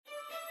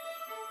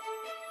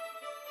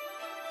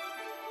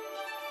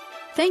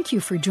Thank you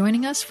for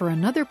joining us for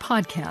another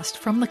podcast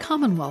from the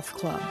Commonwealth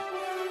Club.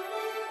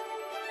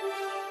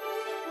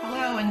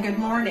 Hello and good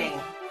morning.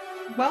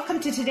 Welcome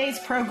to today's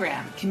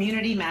program,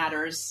 Community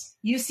Matters,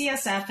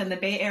 UCSF and the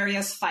Bay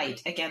Area's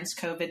fight against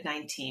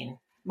COVID-19.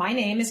 My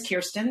name is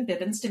Kirsten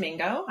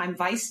Bibbins-Domingo. I'm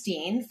Vice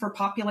Dean for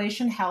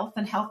Population Health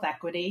and Health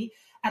Equity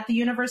at the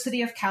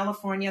University of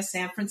California,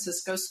 San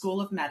Francisco School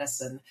of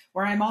Medicine,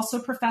 where I'm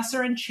also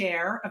professor and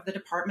chair of the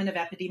Department of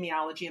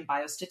Epidemiology and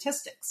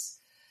Biostatistics.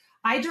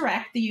 I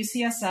direct the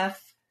UCSF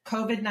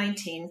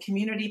COVID-19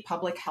 Community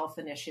Public Health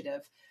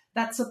Initiative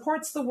that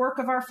supports the work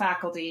of our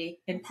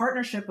faculty in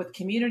partnership with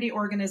community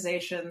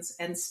organizations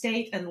and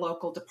state and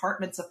local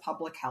departments of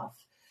public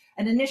health,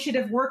 an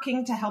initiative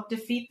working to help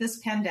defeat this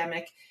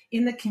pandemic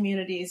in the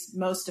communities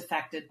most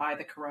affected by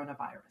the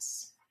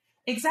coronavirus.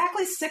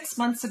 Exactly 6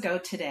 months ago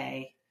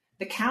today,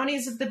 the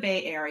counties of the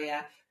Bay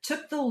Area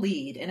took the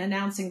lead in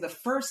announcing the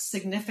first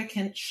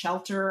significant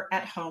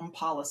shelter-at-home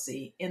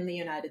policy in the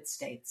United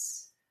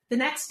States. The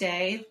next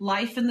day,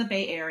 life in the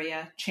Bay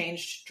Area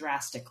changed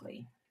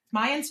drastically.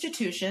 My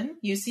institution,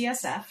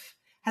 UCSF,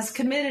 has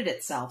committed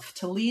itself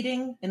to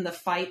leading in the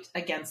fight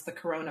against the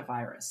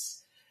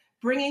coronavirus,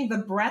 bringing the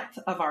breadth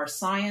of our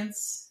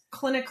science,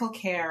 clinical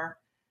care,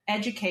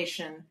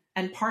 education,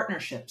 and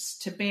partnerships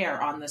to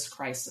bear on this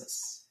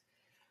crisis.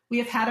 We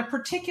have had a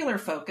particular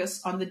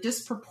focus on the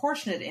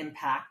disproportionate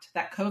impact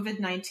that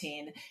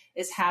COVID-19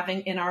 is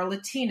having in our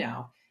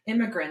Latino,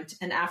 immigrant,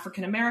 and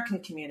African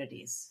American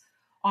communities,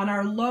 on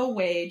our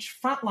low-wage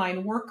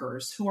frontline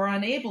workers who are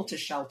unable to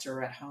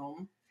shelter at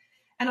home,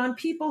 and on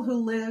people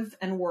who live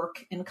and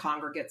work in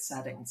congregate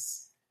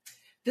settings.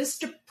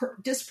 This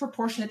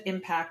disproportionate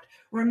impact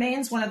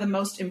remains one of the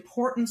most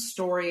important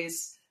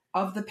stories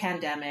of the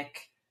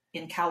pandemic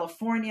in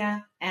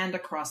California and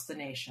across the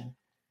nation.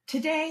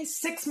 Today,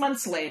 6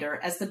 months later,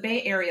 as the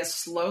Bay Area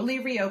slowly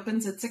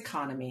reopens its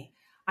economy,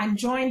 I'm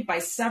joined by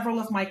several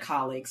of my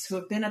colleagues who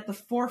have been at the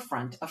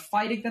forefront of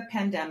fighting the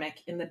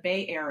pandemic in the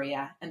Bay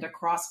Area and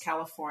across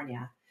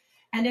California,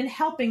 and in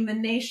helping the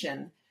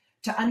nation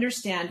to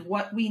understand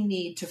what we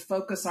need to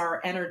focus our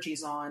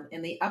energies on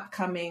in the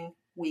upcoming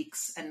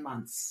weeks and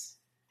months.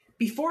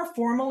 Before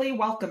formally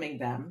welcoming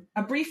them,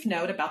 a brief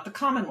note about the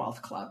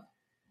Commonwealth Club.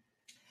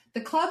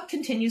 The club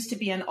continues to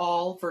be an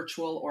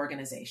all-virtual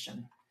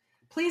organization.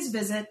 Please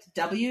visit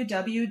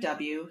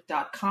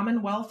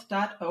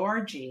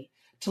www.commonwealth.org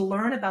to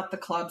learn about the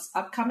club's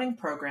upcoming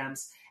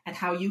programs and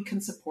how you can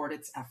support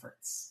its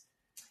efforts.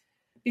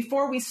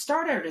 Before we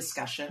start our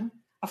discussion,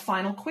 a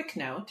final quick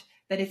note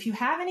that if you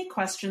have any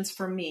questions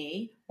for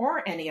me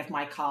or any of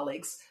my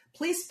colleagues,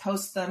 please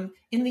post them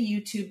in the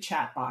YouTube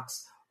chat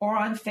box or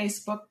on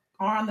Facebook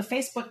or on the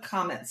Facebook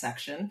comment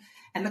section,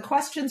 and the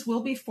questions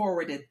will be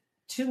forwarded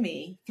to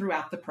me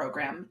throughout the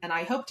program, and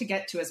I hope to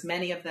get to as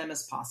many of them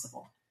as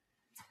possible.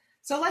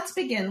 So let's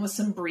begin with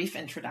some brief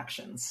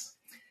introductions.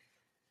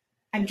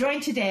 I'm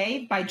joined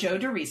today by Joe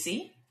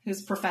DeRisi,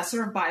 who's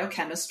professor of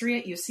biochemistry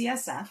at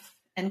UCSF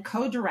and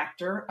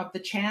co-director of the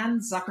Chan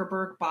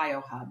Zuckerberg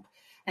BioHub,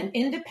 an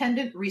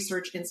independent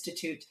research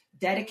institute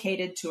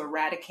dedicated to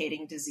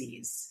eradicating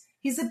disease.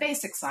 He's a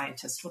basic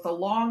scientist with a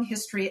long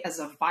history as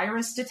a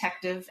virus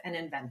detective and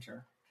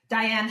inventor.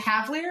 Diane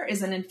Havlier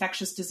is an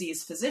infectious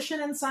disease physician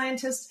and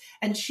scientist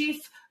and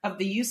chief of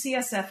the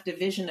UCSF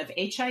Division of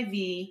HIV,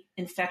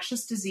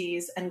 Infectious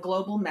Disease, and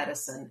Global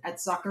Medicine at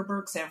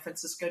Zuckerberg San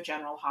Francisco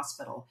General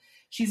Hospital.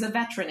 She's a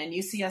veteran in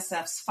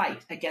UCSF's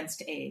fight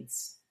against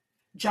AIDS.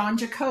 John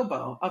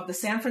Jacobo of the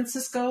San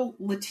Francisco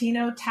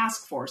Latino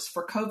Task Force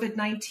for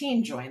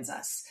COVID-19 joins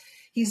us.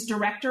 He's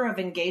Director of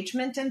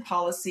Engagement and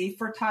Policy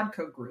for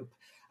Todco Group,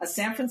 a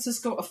San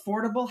Francisco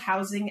affordable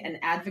housing and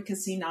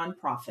advocacy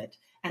nonprofit,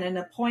 and an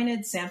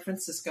appointed San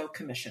Francisco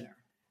commissioner.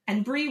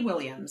 And Bree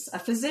Williams, a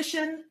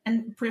physician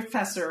and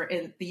professor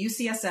in the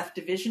UCSF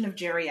Division of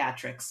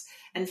Geriatrics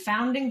and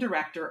founding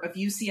director of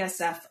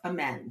UCSF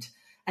Amend,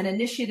 an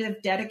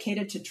initiative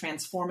dedicated to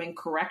transforming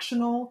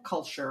correctional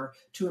culture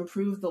to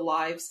improve the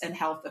lives and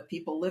health of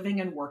people living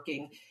and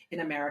working in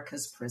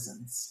America's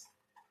prisons.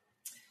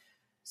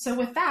 So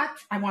with that,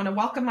 I want to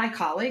welcome my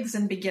colleagues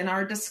and begin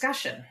our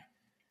discussion.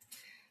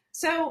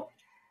 So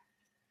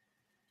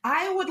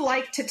I would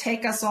like to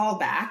take us all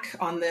back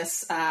on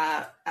this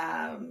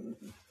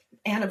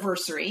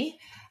anniversary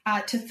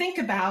to think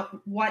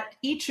about what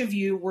each of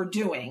you were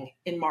doing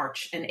in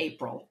March and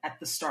April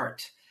at the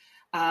start.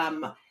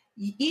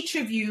 Each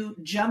of you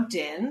jumped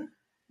in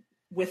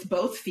with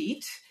both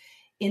feet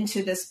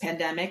into this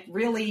pandemic,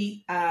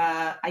 really,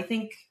 I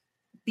think,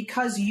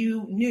 because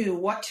you knew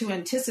what to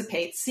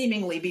anticipate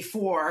seemingly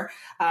before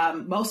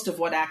most of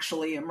what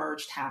actually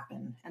emerged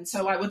happened. And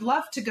so I would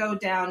love to go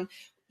down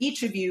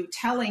each of you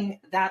telling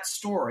that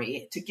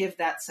story to give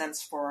that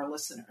sense for our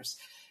listeners.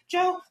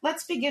 Joe,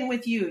 let's begin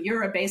with you.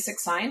 You're a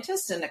basic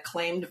scientist and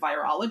acclaimed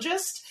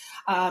virologist.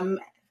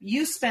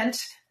 You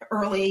spent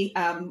early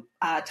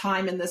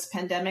time in this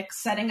pandemic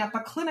setting up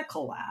a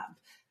clinical lab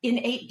in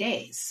 8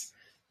 days.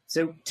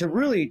 So to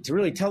really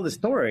tell the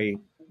story,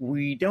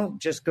 we don't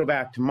just go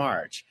back to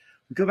March.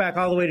 We go back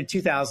all the way to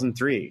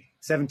 2003.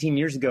 17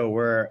 years ago,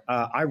 where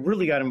I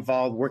really got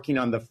involved working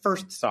on the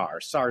first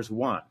SARS,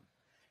 SARS-1.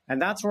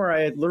 And that's where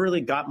I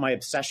literally got my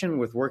obsession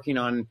with working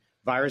on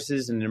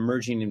viruses and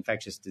emerging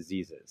infectious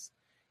diseases.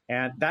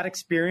 And that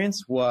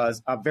experience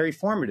was very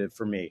formative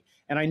for me.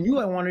 And I knew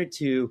I wanted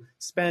to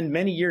spend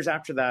many years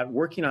after that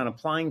working on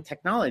applying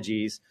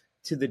technologies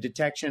to the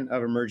detection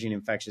of emerging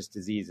infectious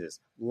diseases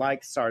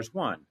like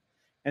SARS-1.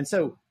 And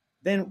so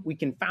then we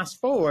can fast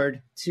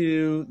forward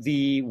to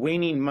the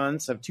waning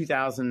months of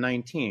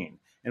 2019.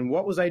 And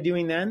what was I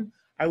doing then?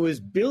 I was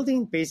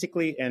building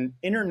basically an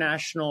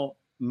international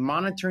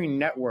monitoring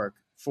network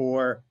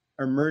for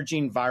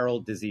emerging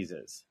viral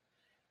diseases.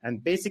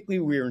 And basically,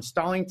 we were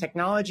installing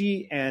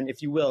technology and,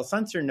 if you will,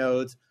 sensor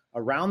nodes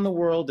around the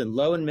world in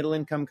low and middle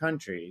income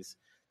countries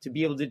to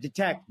be able to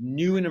detect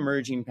new and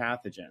emerging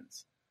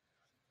pathogens.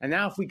 And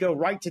now if we go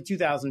right to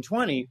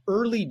 2020,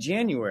 early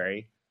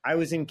January, I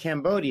was in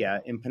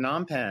Cambodia, in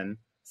Phnom Penh,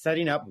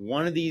 setting up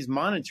one of these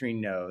monitoring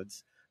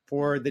nodes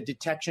for the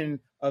detection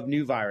of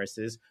new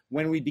viruses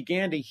when we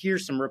began to hear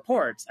some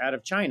reports out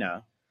of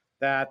China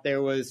that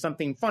there was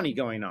something funny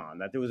going on,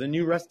 that there was a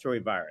new respiratory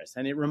virus,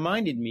 and it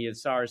reminded me of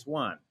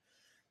SARS-1.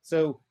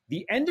 So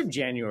the end of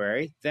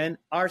January, then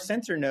our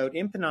sensor node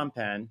in Phnom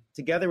Penh,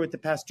 together with the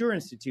Pasteur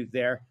Institute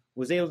there,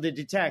 was able to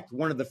detect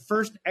one of the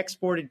first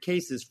exported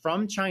cases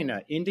from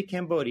China into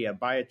Cambodia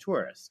by a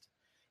tourist,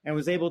 and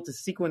was able to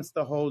sequence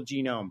the whole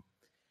genome.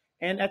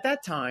 And at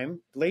that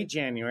time, late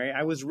January,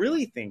 I was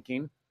really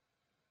thinking,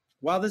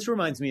 well, this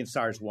reminds me of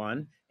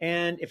SARS-1,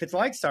 and if it's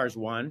like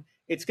SARS-1,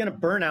 it's going to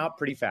burn out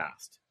pretty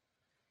fast.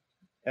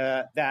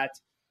 That,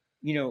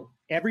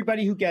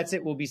 everybody who gets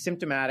it will be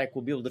symptomatic.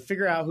 We'll be able to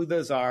figure out who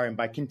those are. And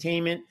by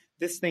containment,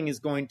 this thing is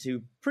going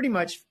to pretty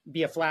much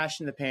be a flash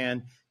in the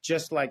pan,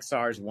 just like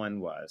SARS-1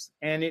 was.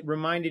 And it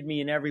reminded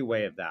me in every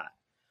way of that.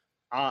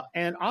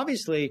 And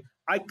obviously,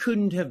 I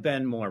couldn't have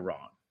been more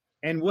wrong.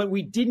 And what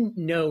we didn't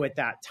know at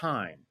that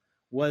time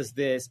was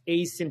this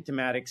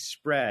asymptomatic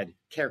spread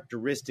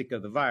characteristic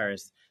of the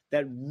virus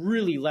that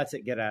really lets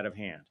it get out of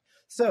hand.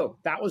 So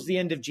that was the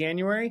end of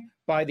January.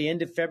 By the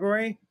end of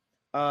February,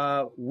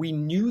 we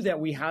knew that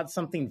we had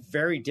something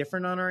very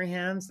different on our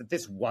hands, that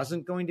this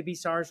wasn't going to be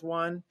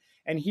SARS-1.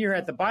 And here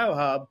at the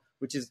BioHub,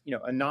 which is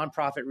a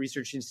nonprofit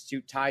research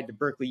institute tied to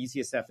Berkeley,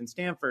 UCSF, and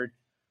Stanford,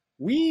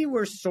 we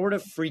were sort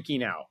of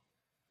freaking out.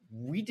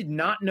 We did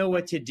not know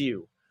what to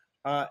do.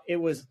 It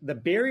was the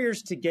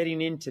barriers to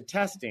getting into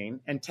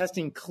testing, and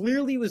testing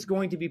clearly was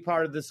going to be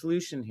part of the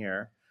solution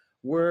here,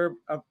 were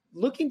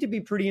looking to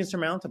be pretty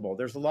insurmountable.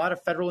 There's a lot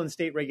of federal and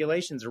state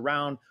regulations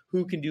around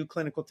who can do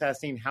clinical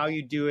testing, how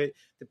you do it,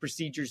 the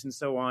procedures, and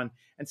so on.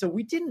 And so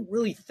we didn't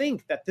really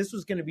think that this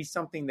was going to be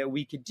something that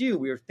we could do.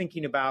 We were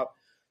thinking about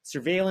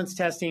surveillance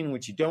testing,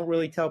 which you don't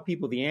really tell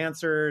people the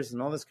answers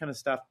and all this kind of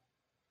stuff.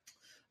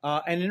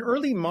 And in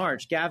early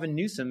March, Gavin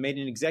Newsom made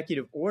an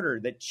executive order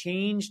that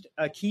changed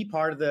a key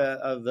part of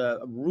the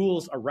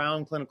rules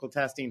around clinical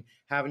testing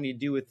having to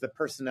do with the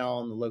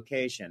personnel and the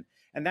location.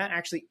 And that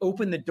actually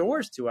opened the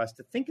doors to us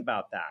to think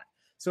about that.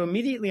 So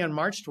immediately on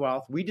March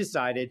 12th, we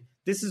decided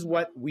this is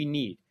what we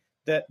need.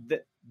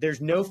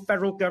 There's no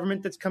federal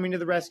government that's coming to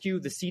the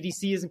rescue. The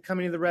CDC isn't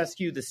coming to the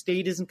rescue. The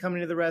state isn't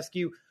coming to the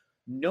rescue.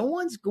 No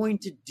one's going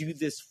to do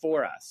this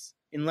for us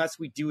unless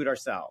we do it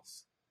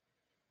ourselves.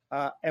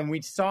 And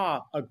we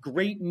saw a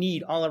great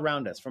need all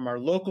around us, from our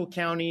local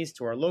counties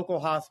to our local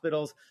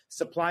hospitals,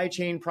 supply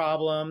chain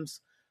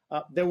problems.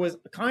 There was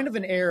kind of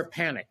an air of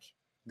panic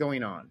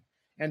going on.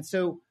 And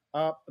so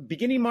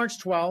beginning March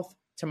 12th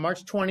to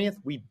March 20th,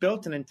 we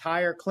built an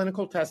entire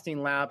clinical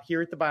testing lab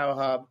here at the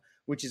BioHub,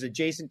 which is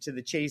adjacent to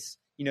the Chase,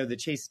 the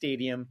Chase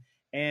Stadium.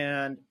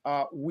 And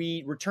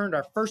we returned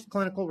our first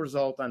clinical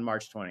result on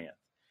March 20th.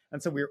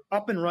 And so we were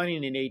up and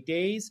running in 8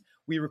 days.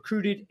 We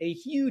recruited a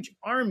huge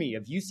army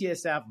of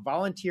UCSF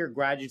volunteer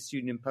graduate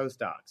student and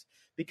postdocs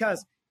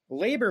because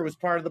labor was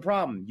part of the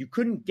problem. You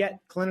couldn't get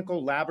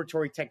clinical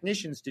laboratory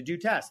technicians to do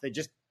tests. They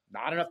just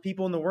not enough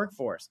people in the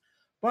workforce.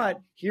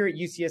 But here at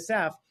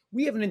UCSF,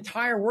 we have an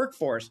entire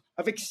workforce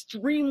of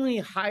extremely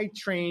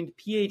high-trained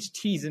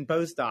PhDs and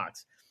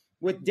postdocs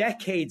with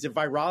decades of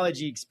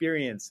virology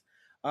experience,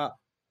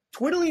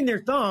 twiddling their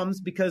thumbs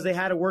because they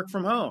had to work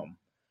from home.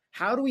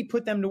 How do we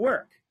put them to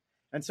work?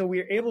 And so we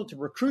were able to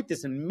recruit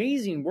this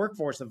amazing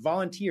workforce of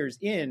volunteers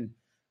in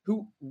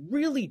who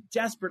really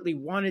desperately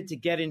wanted to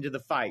get into the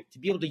fight, to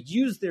be able to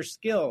use their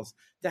skills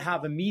to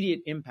have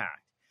immediate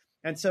impact.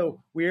 And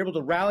so we were able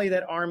to rally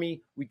that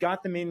army. We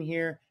got them in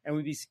here, and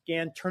we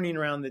began turning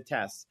around the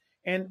tests.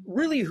 And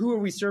really, who are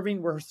we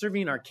serving? We're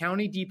serving our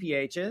county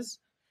DPHs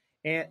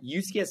and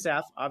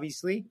UCSF,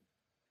 obviously,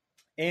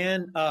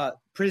 and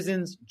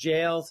prisons,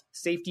 jails,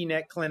 safety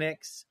net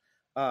clinics,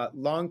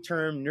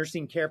 long-term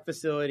nursing care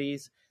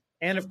facilities,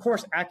 and of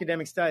course,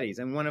 academic studies.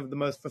 And one of the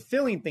most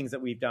fulfilling things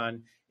that we've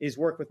done is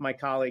work with my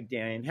colleague,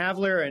 Dan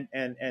Havler,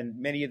 and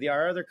many of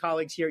our other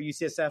colleagues here at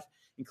UCSF,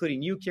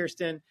 including you,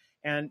 Kirsten.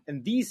 And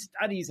these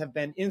studies have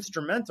been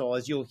instrumental,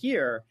 as you'll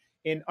hear,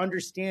 in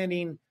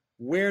understanding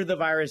where the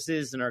virus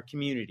is in our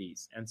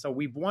communities. And so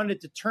we've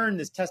wanted to turn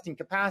this testing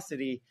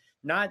capacity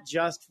not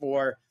just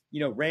for,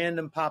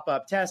 random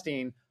pop-up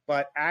testing,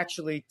 but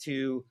actually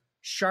to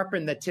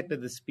sharpen the tip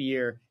of the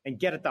spear and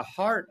get at the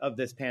heart of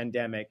this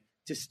pandemic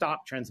to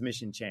stop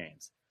transmission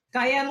chains.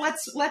 Diane,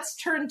 let's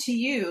turn to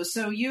you.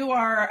 So you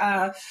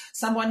are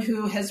someone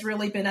who has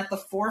really been at the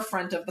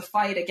forefront of the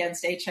fight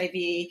against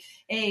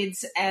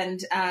HIV/AIDS, and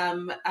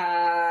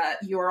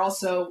you are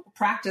also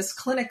practiced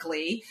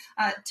clinically.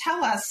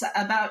 Tell us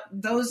about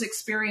those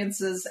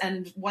experiences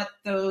and what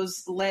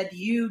those led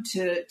you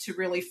to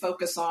really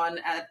focus on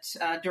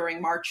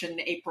during March and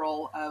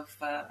April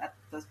at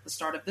the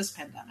start of this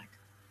pandemic.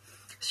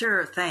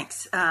 Sure,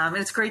 thanks.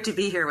 It's great to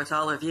be here with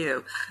all of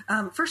you.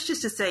 First,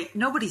 just to say,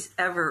 nobody's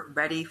ever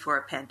ready for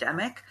a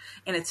pandemic,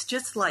 and it's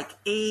just like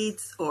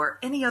AIDS or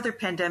any other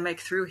pandemic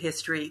through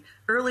history.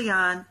 Early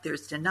on,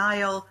 there's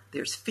denial,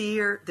 there's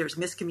fear, there's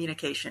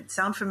miscommunication.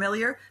 Sound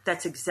familiar?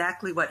 That's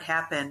exactly what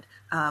happened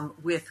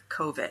with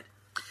COVID.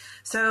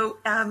 So,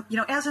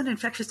 as an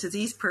infectious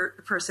disease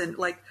person,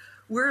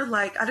 we're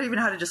I don't even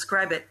know how to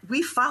describe it.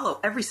 We follow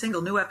every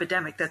single new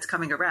epidemic that's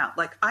coming around.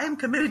 I am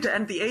committed to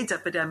end the AIDS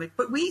epidemic,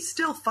 but we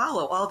still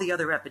follow all the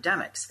other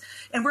epidemics.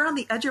 And we're on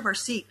the edge of our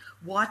seat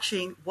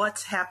watching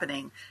what's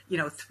happening,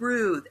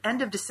 through the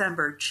end of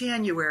December,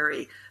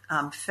 January,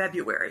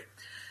 February.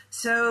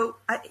 So,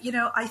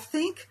 I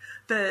think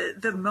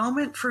the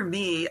moment for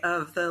me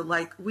of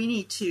we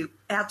need to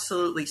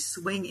absolutely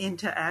swing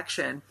into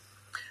action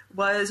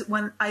was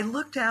when I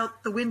looked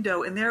out the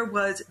window and there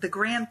was the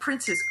Grand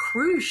Princess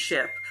cruise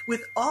ship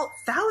with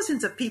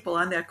thousands of people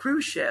on that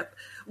cruise ship.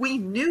 We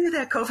knew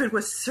that COVID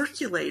was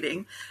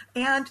circulating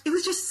and it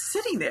was just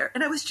sitting there.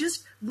 And I was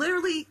just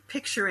literally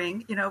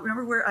picturing,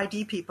 remember we're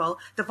ID people,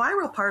 the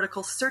viral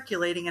particles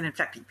circulating and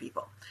infecting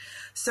people.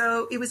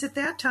 So it was at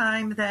that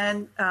time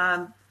then,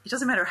 it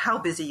doesn't matter how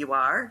busy you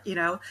are,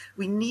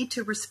 we need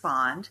to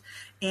respond.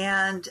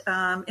 And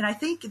I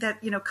think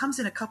that, comes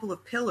in a couple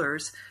of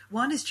pillars.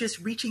 One is just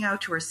reaching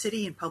out to our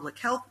city and public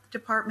health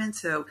department.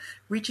 So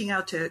reaching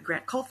out to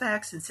Grant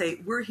Colfax and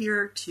say, we're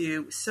here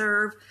to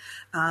serve.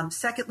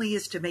 Secondly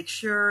is to make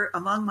sure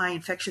among my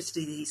infectious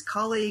disease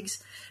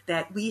colleagues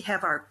that we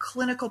have our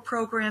clinical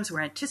programs. We're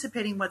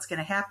anticipating what's going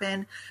to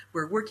happen.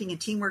 We're working in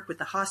teamwork with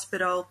the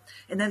hospital.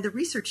 And then the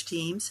research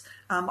teams,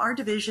 our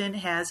division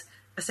has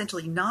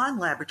essentially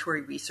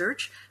non-laboratory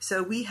research.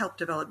 So we help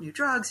develop new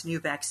drugs, new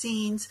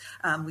vaccines.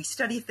 We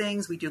study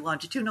things. We do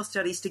longitudinal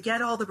studies to get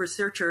all the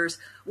researchers.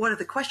 What are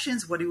the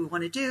questions? What do we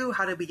want to do?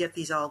 How do we get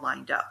these all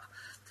lined up?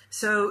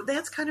 So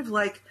that's kind of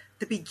like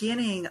the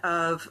beginning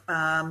of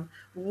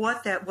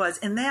what that was.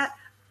 And that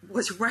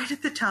was right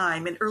at the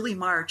time in early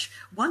March.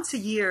 Once a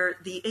year,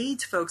 the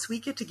AIDS folks, we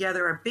get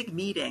together a big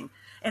meeting.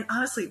 And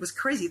honestly, it was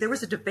crazy. There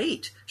was a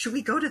debate. Should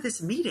we go to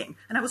this meeting?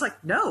 And I was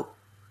like, no.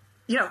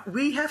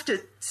 We have to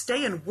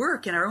stay and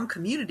work in our own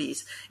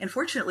communities. And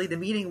fortunately, the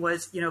meeting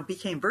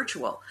became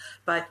virtual.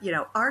 But,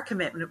 our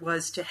commitment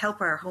was to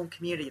help our home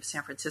community of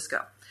San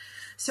Francisco.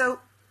 So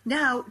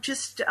now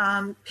just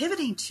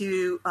pivoting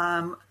to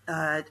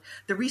the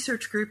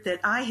research group that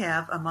I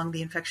have among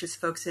the infectious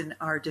folks in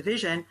our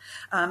division,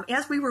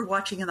 as we were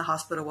watching in the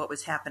hospital what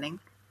was happening,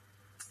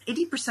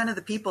 80% of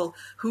the people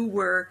who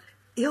were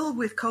ill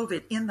with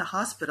COVID in the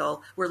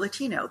hospital were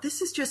Latino.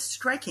 This is just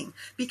striking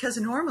because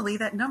normally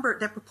that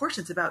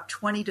proportion is about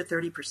 20 to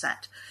 30%.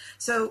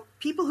 So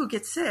people who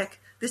get sick,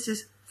 this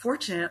is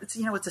fortunate.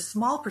 It's a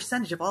small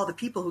percentage of all the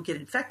people who get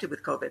infected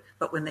with COVID,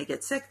 but when they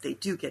get sick, they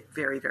do get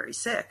very, very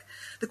sick.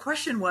 The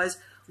question was,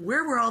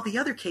 where were all the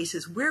other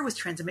cases? Where was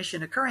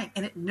transmission occurring?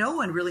 And no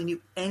one really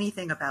knew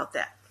anything about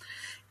that.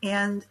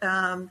 And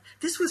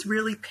this was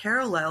really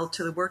parallel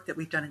to the work that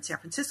we've done in San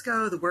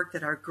Francisco, the work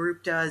that our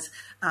group does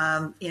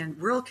in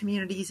rural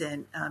communities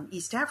in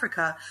East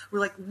Africa.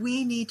 We're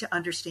we need to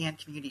understand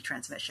community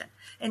transmission.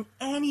 And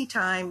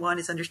anytime one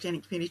is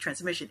understanding community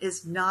transmission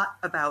is not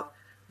about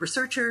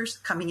researchers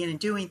coming in and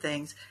doing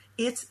things.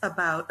 It's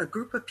about a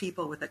group of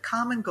people with a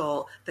common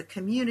goal, the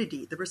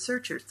community, the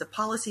researchers, the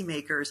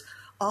policymakers,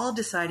 all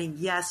deciding,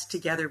 yes,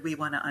 together we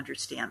want to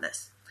understand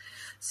this.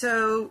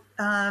 So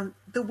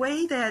the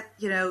way that,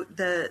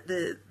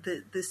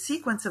 the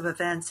sequence of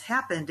events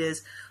happened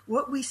is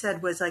what we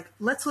said was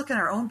let's look in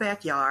our own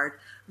backyard.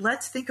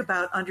 Let's think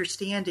about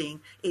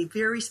understanding a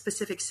very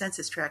specific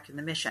census tract in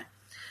the mission.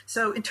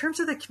 So in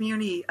terms of the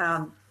community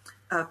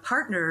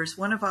partners,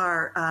 one of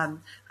our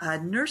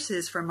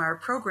nurses from our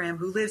program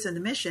who lives in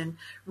the mission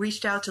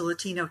reached out to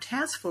Latino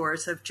Task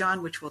Force of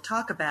John, which we'll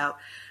talk about.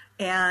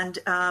 And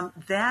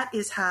that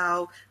is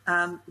how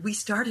we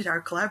started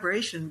our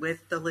collaboration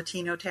with the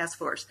Latino Task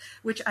Force,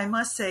 which I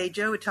must say,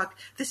 Joe had talked,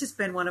 this has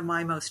been one of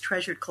my most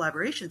treasured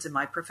collaborations in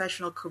my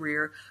professional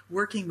career,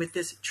 working with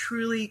this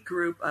truly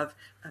group of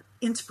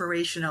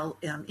inspirational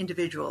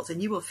individuals.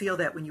 And you will feel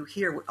that when you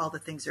hear what all the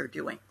things they're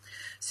doing.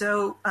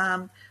 So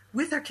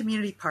with our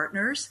community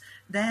partners,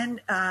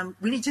 then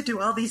we need to do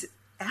all these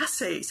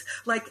assays.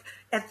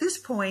 At this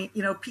point,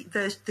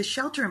 the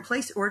shelter in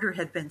place order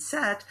had been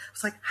set.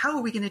 It's how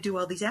are we going to do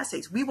all these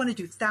assays? We want to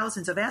do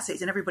thousands of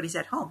assays and everybody's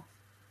at home.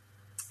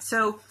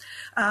 So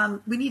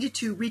we needed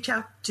to reach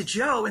out to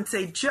Joe and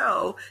say,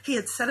 Joe, he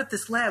had set up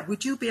this lab.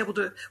 Would you be able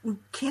to,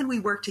 can we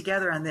work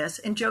together on this?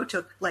 And Joe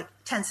took like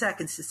 10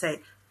 seconds to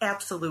say,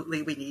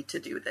 absolutely, we need to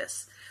do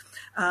this.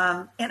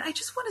 And I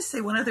just want to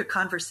say one other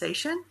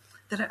conversation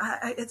that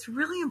it's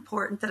really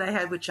important that I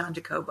had with John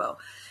Jacobo.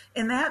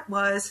 And that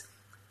was,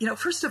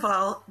 first of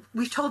all,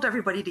 we told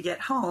everybody to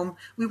get home.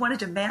 We wanted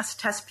to mass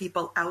test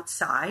people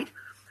outside.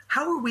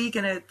 How are we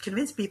going to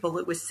convince people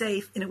it was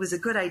safe and it was a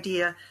good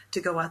idea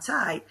to go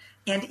outside?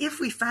 And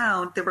if we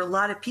found there were a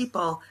lot of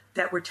people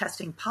that were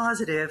testing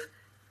positive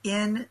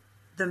in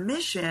the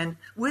mission,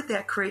 would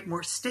that create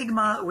more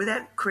stigma? Would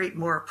that create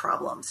more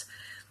problems?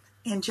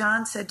 And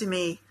John said to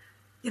me,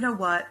 you know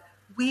what?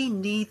 We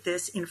need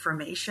this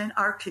information.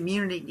 Our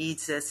community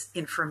needs this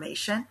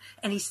information.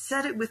 And he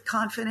said it with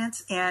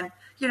confidence. And,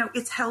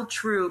 it's held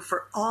true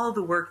for all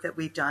the work that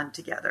we've done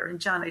together. And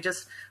John, I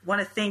just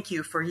want to thank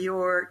you for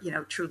your,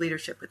 true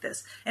leadership with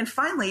this. And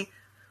finally,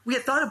 we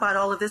had thought about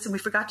all of this and we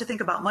forgot to think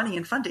about money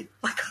and funding.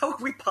 Like, how are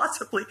we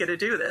possibly going to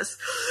do this?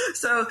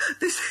 So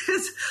this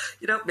is,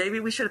 maybe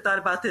we should have thought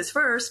about this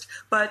first,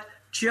 but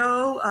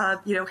Joe,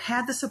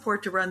 had the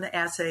support to run the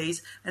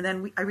assays. And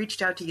then I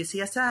reached out to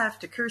UCSF,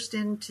 to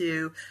Kirsten,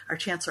 to our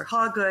Chancellor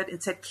Hawgood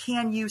and said,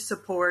 can you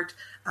support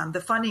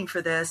the funding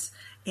for this?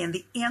 And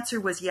the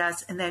answer was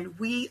yes. And then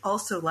we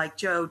also, like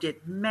Joe,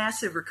 did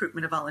massive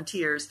recruitment of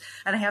volunteers.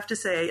 And I have to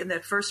say, in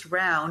that first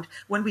round,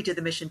 when we did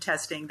the mission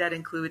testing, that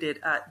included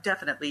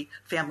definitely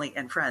family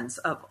and friends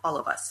of all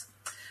of us.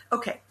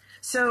 Okay.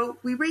 So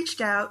we reached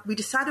out, we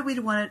decided we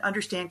wanted to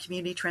understand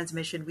community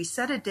transmission. We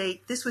set a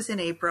date, this was in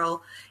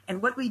April,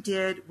 and what we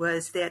did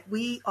was that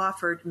we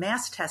offered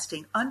mass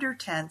testing under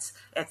tents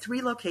at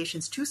 3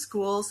 locations, 2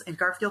 schools in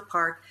Garfield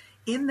Park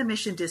in the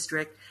Mission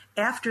District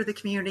after the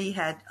community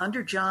had,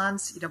 under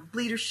John's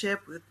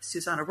leadership with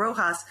Susana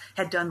Rojas,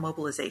 had done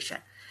mobilization.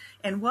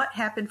 And what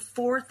happened?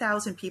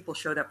 4,000 people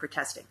showed up for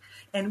testing.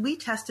 And we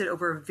tested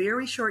over a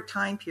very short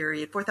time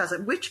period,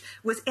 4,000, which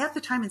was at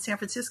the time in San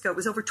Francisco,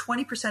 was over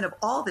 20% of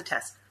all the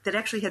tests that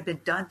actually had been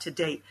done to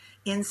date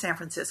in San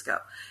Francisco.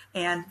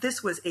 And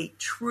this was a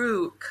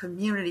true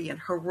community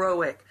and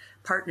heroic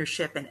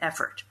partnership and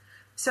effort.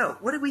 So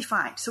what did we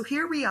find? So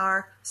here we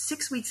are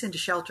 6 weeks into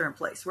shelter in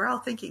place. We're all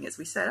thinking, as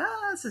we said,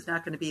 this is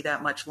not going to be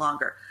that much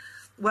longer.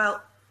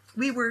 Well,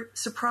 we were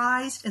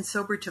surprised and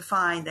sobered to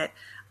find that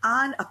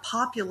on a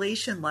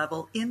population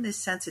level in this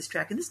census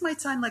tract, and this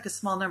might sound like a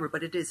small number,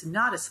 but it is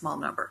not a small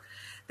number,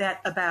 that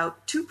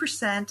about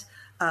 2%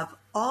 of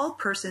all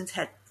persons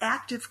had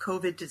active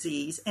COVID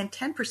disease and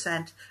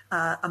 10%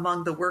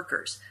 among the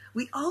workers.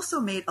 We also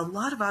made a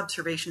lot of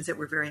observations that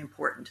were very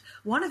important.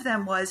 One of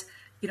them was,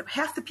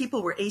 half the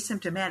people were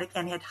asymptomatic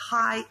and had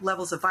high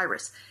levels of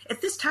virus.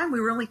 At this time,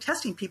 we were only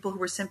testing people who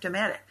were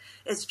symptomatic.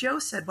 As Joe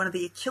said, one of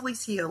the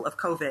Achilles heel of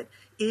COVID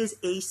is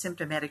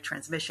asymptomatic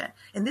transmission.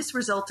 And this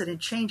resulted in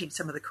changing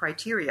some of the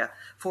criteria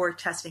for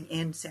testing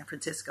in San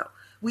Francisco.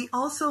 We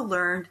also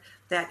learned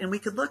that, and we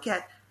could look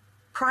at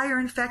prior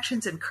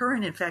infections and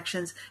current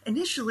infections.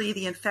 Initially,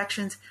 the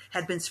infections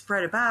had been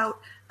spread about,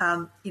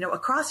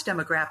 across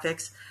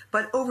demographics,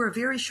 but over a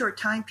very short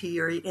time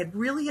period, it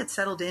really had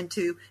settled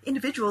into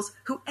individuals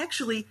who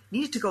actually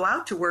needed to go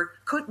out to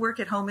work, could work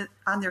at home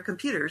on their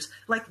computers,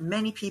 like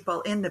many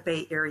people in the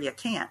Bay Area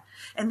can.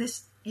 And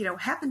this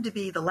happened to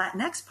be the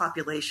Latinx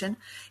population,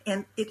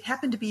 and it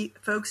happened to be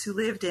folks who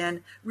lived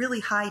in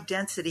really high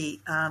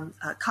density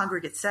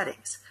congregate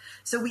settings.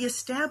 So we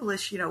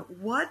established,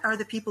 what are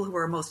the people who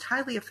are most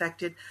highly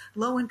affected,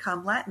 low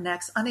income,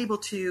 Latinx, unable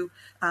to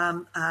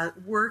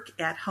work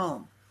at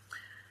home.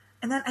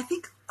 And then I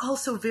think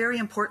also very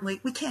importantly,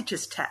 we can't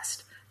just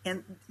test.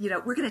 And,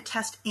 we're going to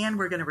test and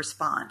we're going to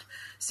respond.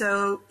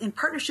 So in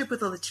partnership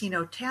with the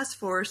Latino Task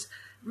Force,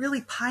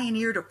 really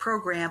pioneered a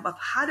program of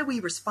how do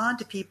we respond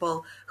to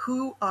people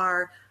who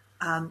are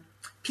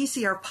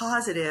PCR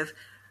positive.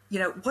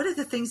 What are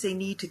the things they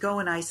need to go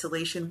in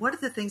isolation? What are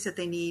the things that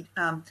they need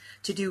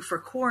to do for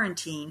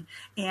quarantine?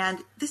 And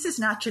this is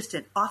not just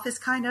an office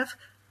kind of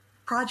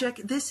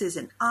project. This is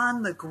an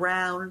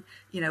on-the-ground,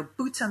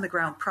 boots on the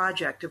ground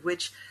project of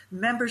which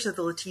members of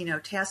the Latino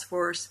Task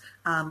Force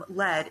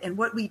led. And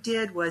what we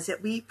did was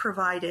that we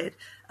provided,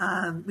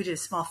 we did a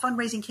small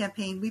fundraising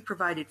campaign. We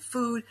provided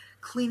food,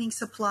 cleaning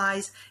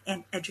supplies,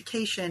 and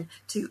education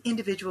to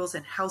individuals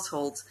and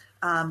households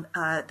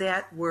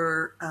that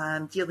were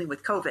dealing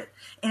with COVID.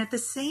 And at the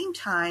same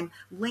time,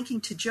 linking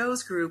to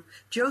Joe's group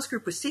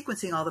was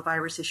sequencing all the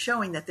viruses,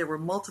 showing that there were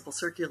multiple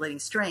circulating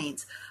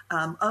strains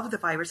of the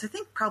virus, I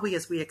think probably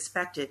as we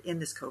expected in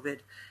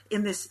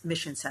this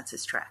mission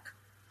census tract.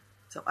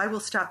 So I will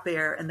stop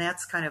there, and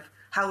that's kind of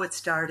how it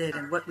started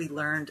and what we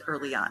learned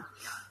early on.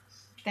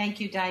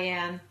 Thank you,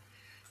 Diane.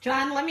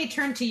 John, let me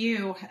turn to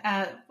you.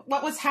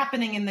 What was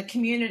happening in the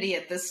community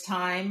at this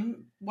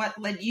time? What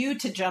led you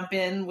to jump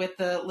in with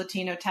the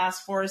Latino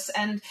Task Force?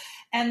 And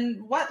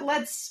what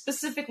led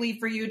specifically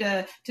for you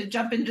to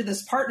jump into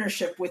this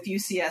partnership with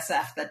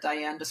UCSF that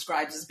Diane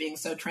describes as being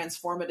so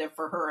transformative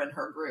for her and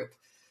her group?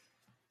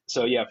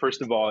 So yeah,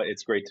 first of all,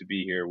 it's great to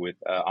be here with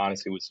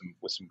honestly with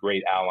some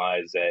great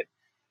allies that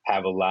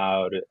have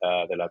allowed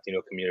the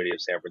Latino community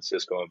of San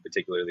Francisco, and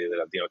particularly the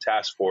Latino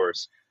Task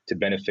Force, to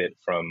benefit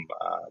from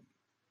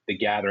the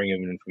gathering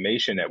of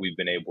information that we've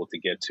been able to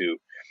get to.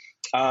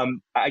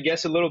 I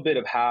guess a little bit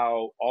of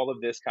how all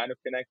of this kind of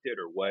connected,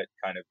 or what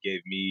kind of gave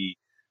me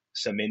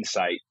some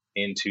insight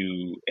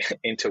into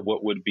into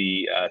what would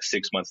be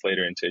 6 months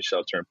later into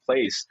shelter in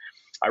place.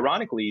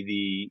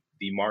 Ironically,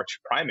 the March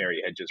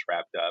primary had just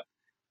wrapped up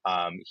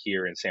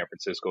here in San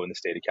Francisco in the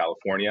state of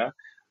California.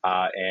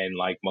 And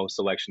like most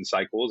election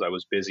cycles, I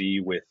was busy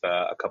with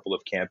a couple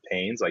of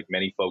campaigns, like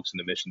many folks in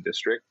the Mission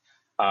District.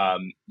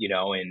 And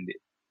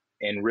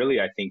really,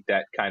 I think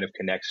that kind of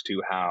connects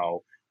to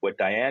how what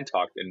Diane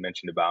talked and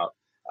mentioned about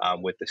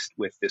with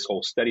this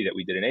whole study that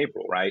we did in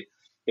April, right?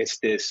 It's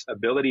this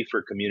ability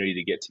for community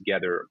to get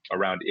together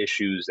around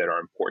issues that are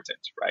important,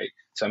 right?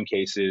 In some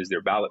cases,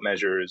 they're ballot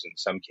measures. In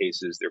some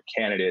cases, they're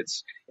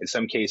candidates. In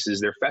some cases,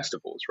 they're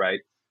festivals,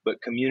 right?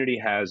 But community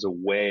has a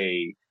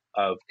way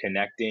of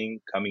connecting,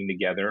 coming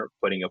together,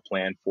 putting a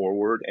plan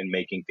forward, and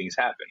making things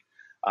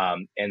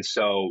happen. And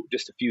so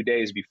just a few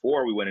days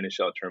before we went into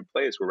shelter in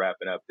place, we're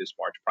wrapping up this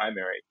March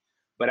primary.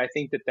 But I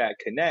think that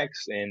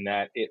connects, and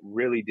that it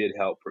really did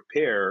help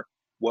prepare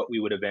what we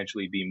would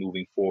eventually be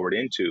moving forward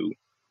into,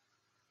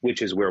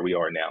 which is where we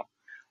are now.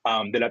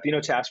 The Latino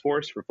Task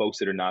Force, for folks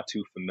that are not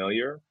too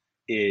familiar,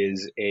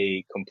 is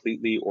a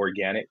completely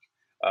organic,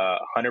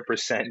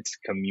 100%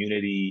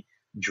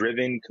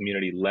 community-driven,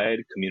 community-led,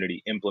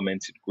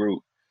 community-implemented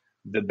group.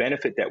 The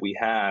benefit that we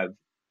have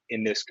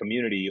in this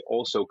community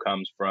also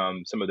comes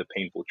from some of the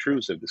painful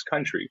truths of this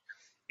country,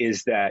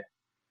 is that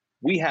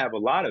we have a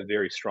lot of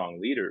very strong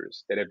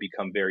leaders that have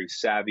become very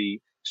savvy,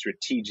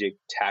 strategic,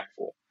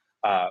 tactful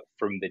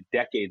from the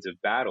decades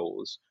of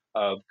battles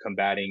of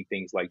combating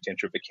things like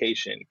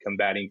gentrification,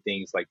 combating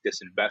things like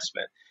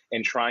disinvestment,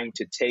 and trying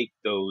to take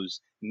those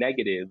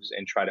negatives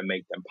and try to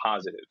make them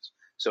positives.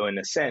 So in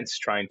a sense,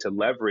 trying to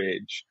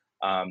leverage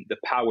the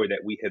power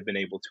that we have been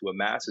able to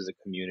amass as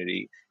a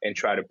community and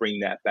try to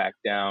bring that back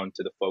down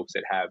to the folks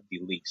that have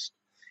the least.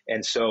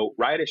 And so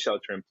right as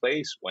shelter in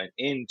place went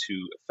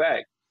into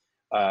effect,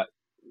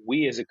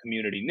 we as a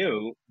community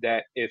knew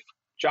that if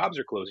jobs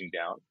are closing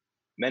down,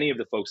 many of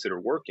the folks that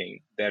are working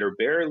that are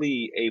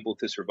barely able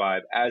to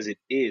survive as it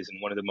is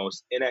in one of the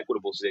most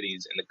inequitable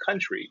cities in the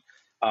country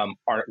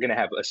are going to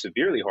have a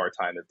severely hard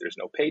time if there's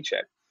no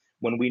paycheck.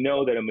 When we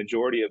know that a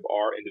majority of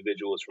our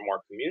individuals from our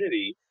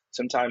community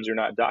sometimes are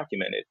not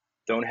documented,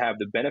 don't have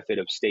the benefit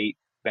of state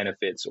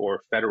benefits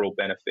or federal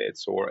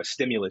benefits or a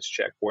stimulus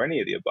check or any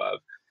of the above,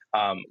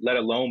 let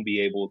alone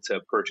be able to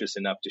purchase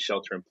enough to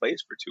shelter in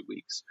place for 2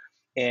 weeks.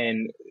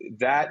 And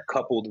that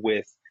coupled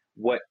with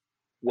what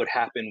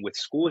happened with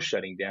schools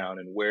shutting down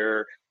and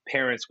where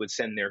parents would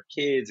send their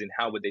kids and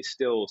how would they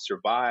still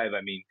survive.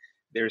 I mean,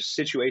 there's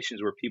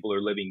situations where people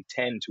are living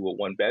 10 to a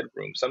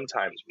 1-bedroom,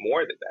 sometimes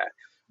more than that.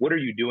 What are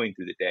you doing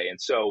through the day? And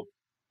so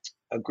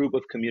a group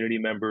of community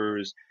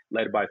members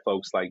led by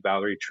folks like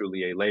Valerie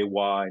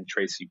Trullier-Lewa and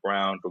Tracy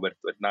Brown, Roberto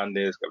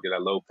Hernandez,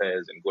 Gabriela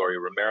Lopez, and Gloria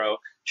Romero,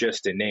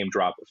 just to name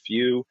drop a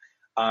few,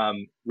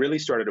 really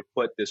started to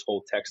put this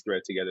whole text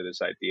thread together,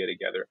 this idea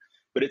together.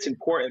 But it's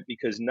important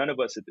because none of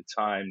us at the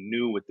time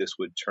knew what this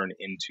would turn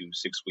into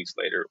 6 weeks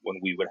later when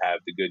we would have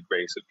the good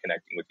grace of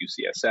connecting with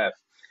UCSF.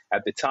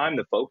 At the time,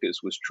 the focus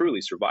was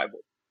truly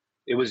survival.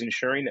 It was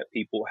ensuring that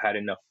people had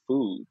enough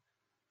food,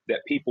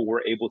 that people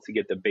were able to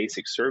get the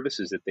basic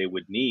services that they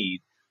would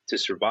need to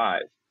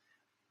survive.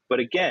 But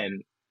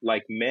again,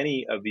 like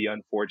many of the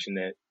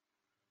unfortunate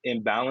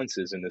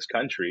imbalances in this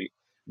country,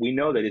 we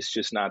know that it's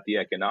just not the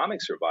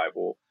economic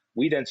survival.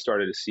 We then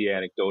started to see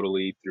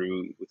anecdotally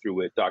through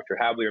what Dr.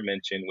 Havlier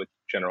mentioned with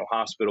General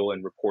Hospital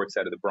and reports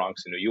out of the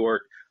Bronx in New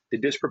York, the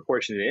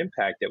disproportionate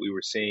impact that we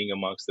were seeing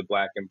amongst the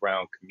Black and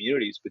brown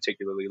communities,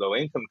 particularly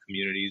low-income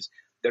communities,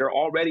 that are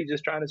already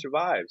just trying to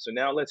survive. So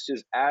now let's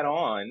just add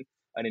on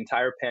an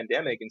entire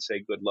pandemic and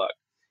say good luck.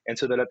 And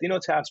so the Latino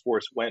Task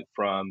Force went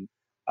from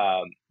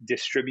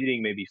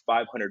distributing maybe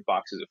 500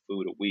 boxes of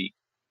food a week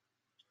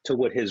to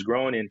what has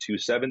grown into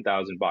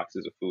 7,000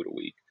 boxes of food a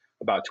week,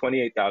 about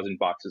 28,000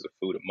 boxes of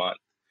food a month.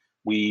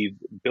 We've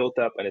built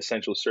up an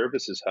essential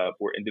services hub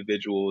where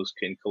individuals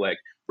can collect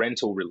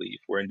rental relief,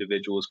 where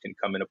individuals can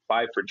come and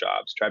apply for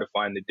jobs, try to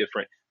find the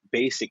different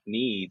basic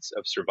needs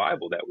of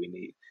survival that we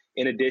need,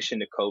 in addition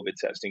to COVID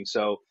testing.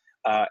 So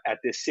at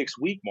this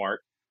 6-week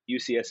mark,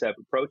 UCSF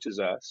approaches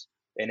us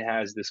and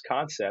has this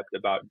concept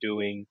about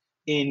doing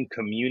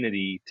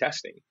in-community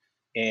testing.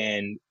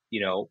 And,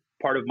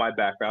 part of my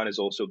background has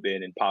also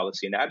been in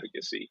policy and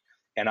advocacy.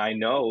 And I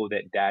know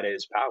that data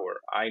is power.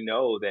 I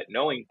know that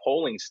knowing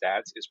polling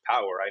stats is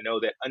power. I know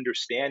that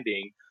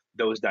understanding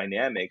those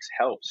dynamics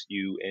helps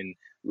you in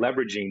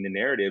leveraging the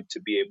narrative to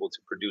be able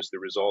to produce the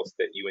results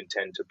that you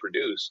intend to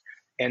produce.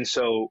 And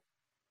so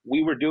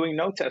we were doing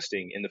no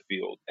testing in the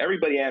field.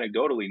 Everybody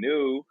anecdotally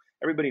knew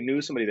Everybody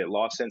knew somebody that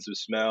lost sense of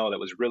smell, that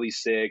was really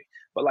sick,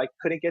 but like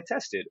couldn't get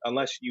tested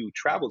unless you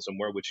traveled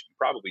somewhere, which you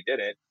probably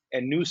didn't,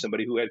 and knew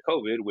somebody who had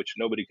COVID, which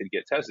nobody could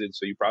get tested,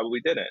 so you probably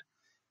didn't.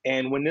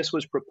 And when this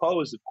was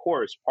proposed, of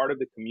course, part of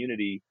the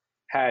community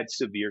had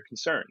severe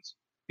concerns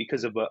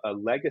because of a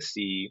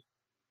legacy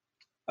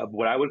of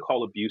what I would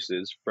call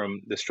abuses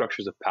from the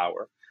structures of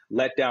power,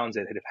 letdowns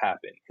that have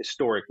happened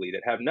historically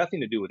that have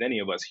nothing to do with any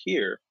of us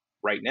here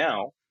right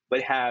now,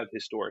 but have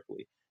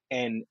historically.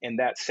 And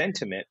that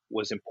sentiment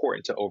was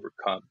important to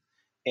overcome.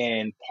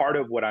 And part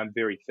of what I'm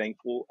very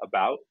thankful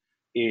about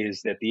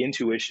is that the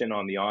intuition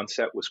on the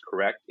onset was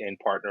correct in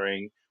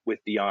partnering with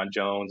Dion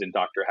Jones and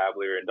Dr.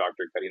 Havlier and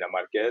Dr. Karina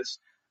Marquez,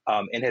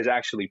 and has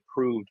actually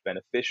proved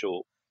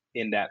beneficial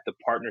in that the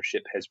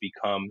partnership has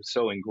become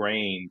so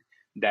ingrained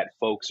that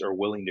folks are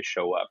willing to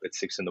show up at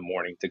 6 a.m.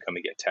 to come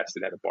and get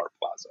tested at a bar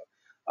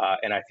plaza.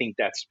 And I think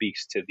that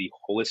speaks to the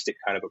holistic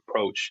kind of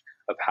approach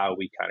of how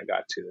we kind of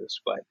got to this.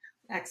 But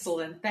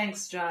excellent.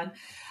 Thanks, John.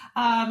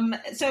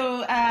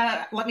 So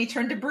let me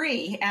turn to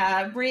Bree.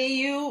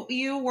 Bree,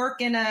 you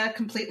work in a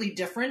completely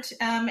different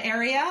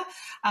area,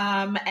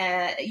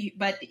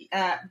 but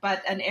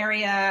an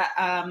area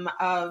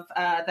of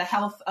the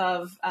health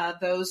of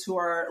those who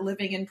are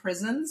living in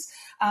prisons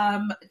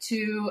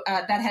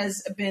that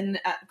has been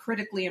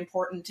critically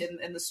important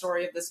in the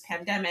story of this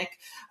pandemic.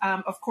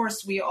 Of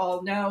course, we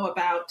all know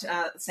about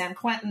San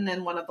Quentin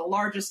and one of the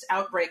largest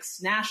outbreaks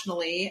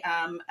nationally,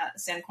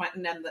 San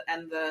Quentin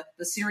and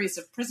the series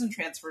of prison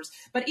transfers.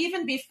 But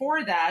even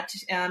before that,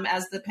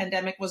 as the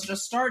pandemic was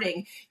just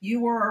starting,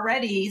 you were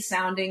already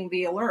sounding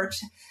the alert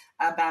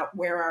about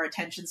where our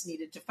attentions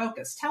needed to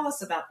focus. Tell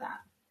us about that.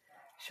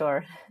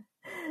 Sure.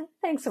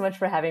 Thanks so much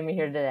for having me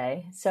here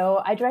today.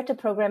 So I direct a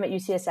program at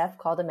UCSF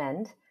called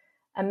Amend.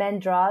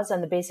 Amend draws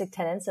on the basic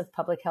tenets of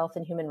public health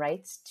and human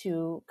rights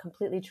to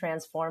completely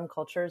transform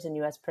cultures in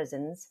U.S.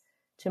 prisons,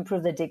 to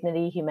improve the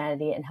dignity,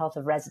 humanity, and health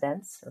of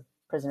residents, or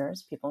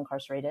prisoners, people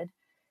incarcerated,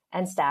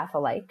 and staff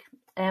alike.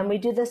 And we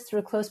do this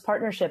through close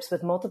partnerships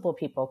with multiple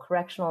people,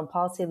 correctional and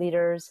policy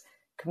leaders,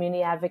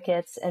 community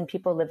advocates, and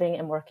people living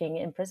and working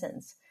in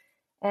prisons.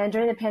 And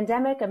during the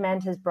pandemic,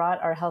 Amend has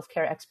brought our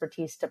healthcare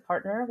expertise to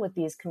partner with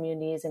these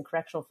communities and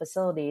correctional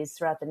facilities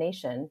throughout the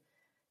nation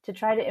to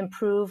try to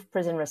improve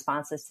prison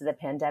responses to the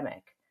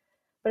pandemic.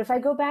 But if I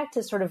go back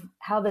to sort of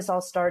how this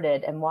all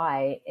started and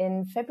why,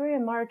 in February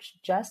and March,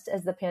 just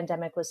as the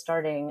pandemic was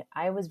starting,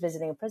 I was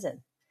visiting a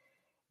prison.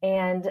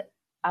 And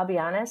I'll be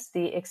honest,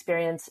 the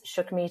experience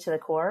shook me to the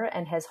core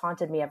and has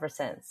haunted me ever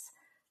since.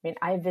 I mean,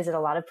 I visit a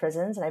lot of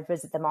prisons and I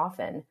visit them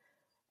often.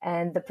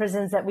 And the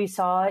prisons that we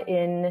saw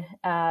in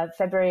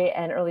February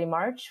and early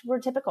March were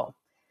typical.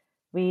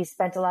 We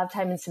spent a lot of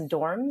time in some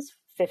dorms,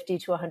 50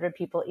 to 100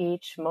 people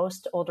each,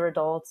 most older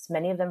adults,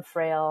 many of them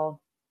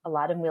frail, a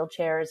lot in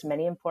wheelchairs,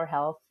 many in poor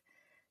health.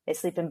 They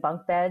sleep in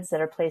bunk beds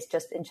that are placed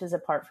just inches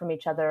apart from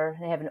each other.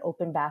 They have an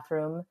open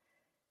bathroom.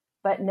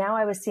 But now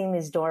I was seeing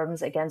these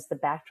dorms against the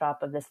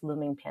backdrop of this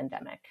looming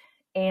pandemic.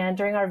 And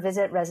during our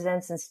visit,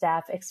 residents and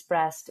staff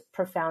expressed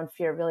profound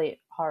fear,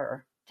 really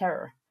horror,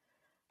 terror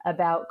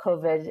about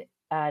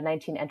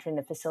COVID-19 entering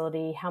the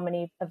facility, how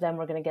many of them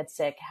were going to get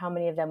sick, how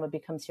many of them would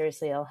become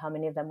seriously ill, how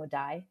many of them would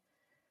die.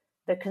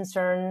 The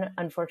concern,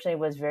 unfortunately,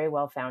 was very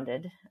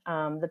well-founded.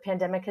 The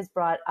pandemic has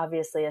brought,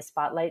 obviously, a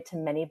spotlight to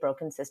many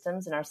broken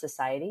systems in our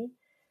society.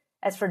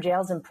 As for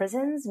jails and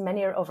prisons,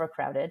 many are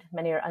overcrowded,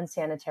 many are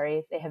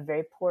unsanitary, they have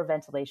very poor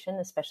ventilation,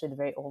 especially the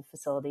very old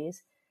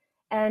facilities,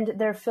 and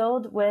they're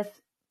filled with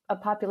a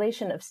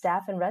population of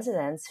staff and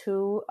residents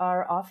who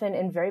are often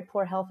in very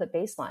poor health at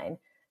baseline.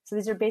 So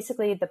these are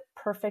basically the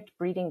perfect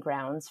breeding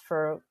grounds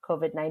for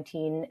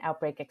COVID-19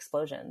 outbreak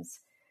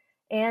explosions.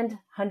 And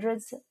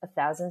hundreds of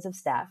thousands of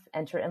staff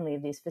enter and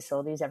leave these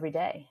facilities every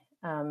day.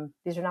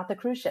 These are not the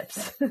cruise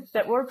ships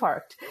that were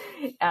parked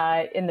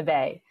in the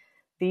Bay.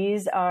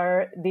 These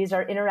are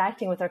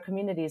interacting with our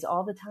communities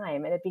all the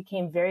time. And it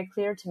became very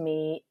clear to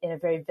me in a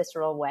very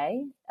visceral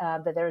way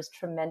that there is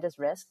tremendous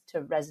risk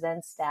to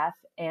residents, staff,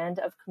 and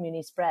of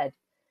community spread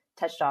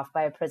touched off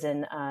by a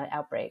prison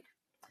outbreak.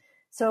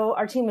 So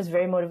our team was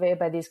very motivated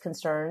by these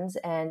concerns,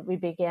 and we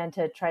began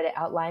to try to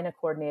outline a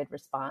coordinated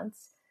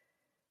response.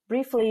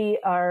 Briefly,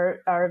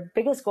 our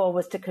biggest goal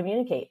was to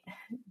communicate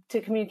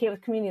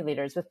with community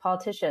leaders, with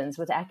politicians,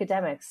 with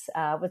academics,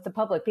 with the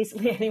public,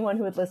 basically anyone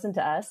who would listen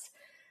to us,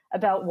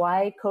 about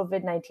why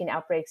COVID-19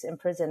 outbreaks in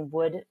prison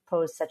would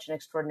pose such an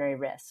extraordinary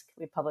risk.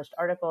 We published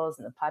articles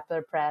in the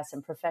popular press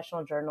and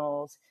professional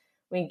journals.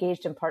 We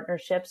engaged in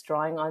partnerships,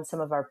 drawing on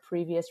some of our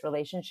previous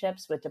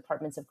relationships with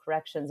departments of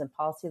corrections and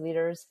policy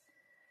leaders.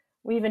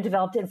 We even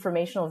developed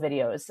informational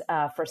videos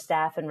for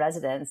staff and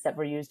residents that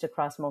were used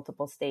across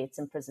multiple states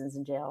and prisons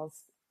and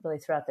jails, really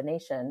throughout the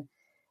nation.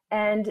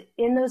 And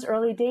in those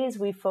early days,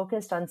 we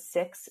focused on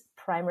 6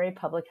 primary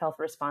public health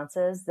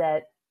responses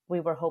that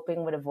we were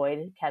hoping would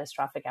avoid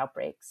catastrophic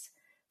outbreaks.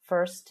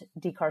 First,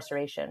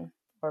 decarceration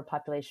or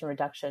population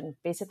reduction,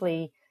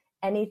 basically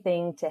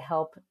anything to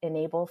help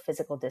enable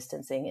physical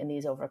distancing in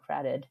these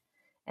overcrowded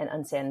and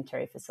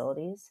unsanitary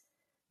facilities.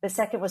 The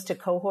second was to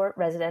cohort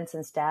residents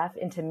and staff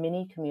into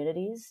mini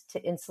communities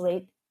to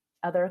insulate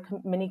other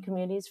mini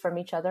communities from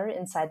each other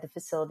inside the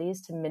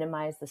facilities to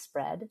minimize the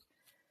spread.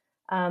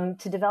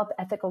 To develop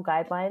ethical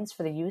guidelines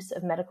for the use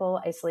of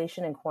medical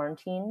isolation and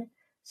quarantine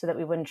so that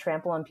we wouldn't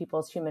trample on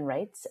people's human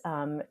rights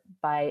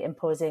by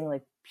imposing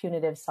like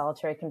punitive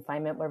solitary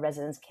confinement where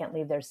residents can't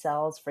leave their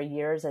cells for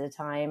years at a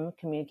time,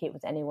 communicate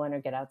with anyone, or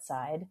get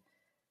outside.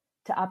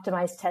 To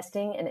optimize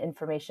testing and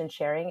information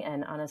sharing.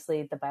 And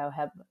honestly, the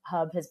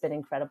BioHub has been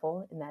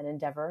incredible in that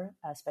endeavor,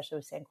 especially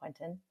with San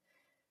Quentin.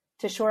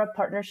 To shore up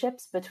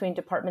partnerships between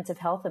departments of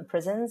health and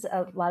prisons.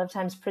 A lot of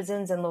times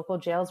prisons and local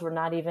jails were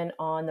not even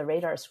on the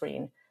radar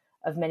screen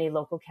of many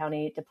local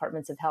county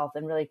departments of health,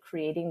 and really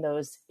creating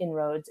those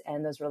inroads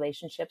and those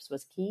relationships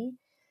was key.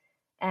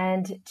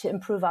 And to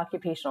improve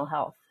occupational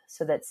health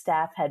so that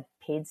staff had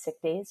paid sick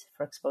days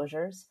for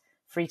exposures,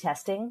 free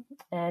testing,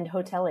 and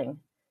hoteling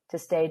to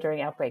stay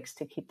during outbreaks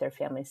to keep their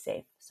families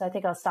safe. So I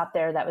think I'll stop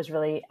there. That was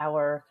really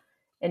our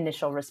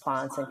initial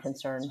response and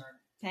concern.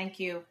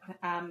 Thank you.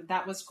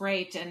 That was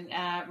great, and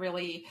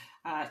really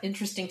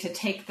interesting to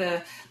take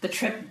the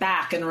trip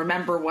back and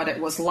remember what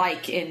it was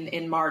like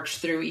in March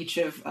through each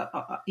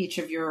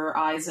of your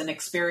eyes and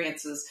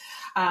experiences.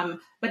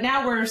 But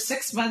now we're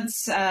 6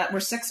 months.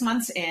 We're 6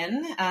 months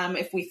in.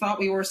 If we thought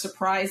we were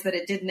surprised that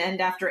it didn't end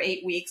after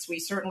 8 weeks, we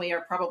certainly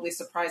are probably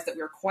surprised that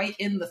we're quite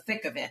in the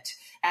thick of it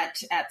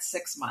at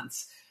 6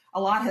 months. A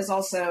lot has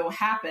also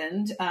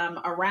happened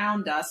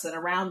around us and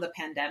around the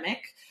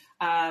pandemic.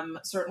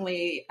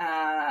 Certainly,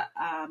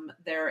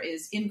 there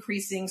is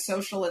increasing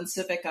social and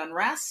civic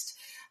unrest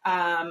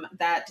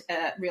that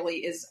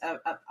really is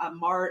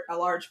a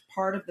large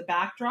part of the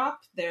backdrop.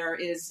 There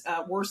is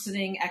a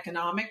worsening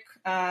economic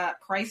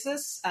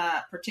crisis,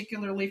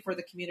 particularly for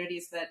the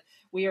communities that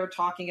we are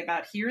talking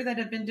about here that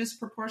have been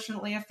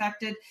disproportionately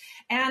affected.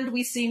 And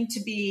we seem to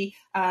be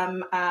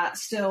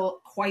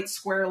still quite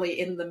squarely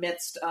in the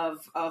midst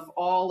of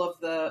all of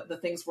the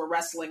things we're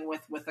wrestling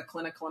with the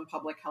clinical and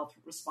public health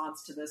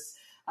response to this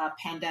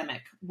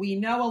pandemic. We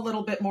know a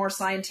little bit more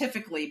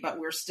scientifically, but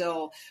we're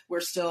still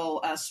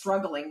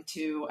struggling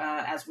to,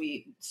 as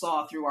we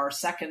saw through our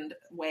second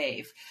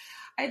wave.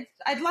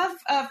 I'd love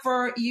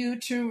for you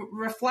to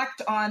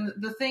reflect on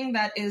the thing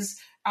that is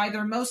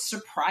either most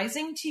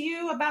surprising to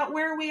you about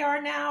where we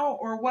are now,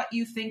 or what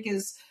you think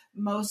is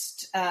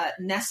most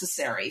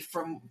necessary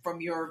from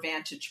your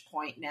vantage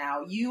point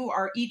now. You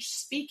are each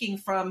speaking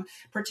from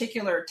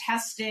particular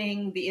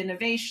testing, the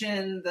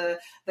innovation, the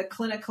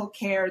clinical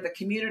care, the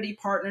community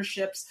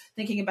partnerships,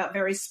 thinking about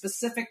very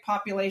specific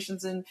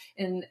populations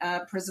in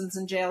prisons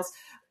and jails.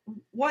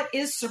 What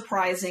is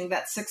surprising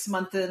that 6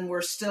 months in,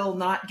 we're still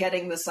not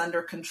getting this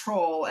under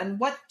control? And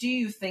what do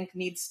you think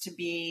needs to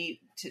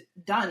be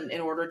done in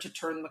order to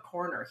turn the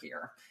corner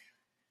here?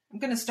 I'm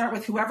going to start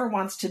with whoever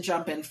wants to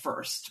jump in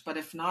first, but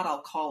if not,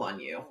 I'll call on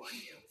you.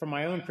 From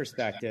my own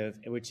perspective,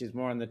 which is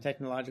more on the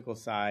technological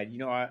side,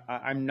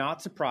 I'm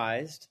not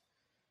surprised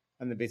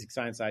on the basic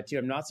science side too.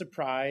 I'm not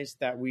surprised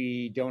that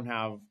we don't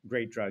have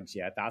great drugs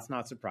yet. That's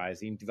not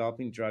surprising.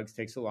 Developing drugs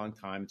takes a long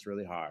time. It's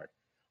really hard.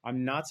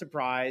 I'm not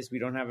surprised we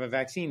don't have a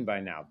vaccine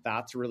by now.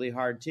 That's really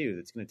hard too.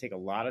 It's going to take a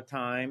lot of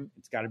time.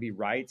 It's got to be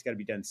right. It's got to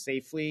be done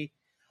safely.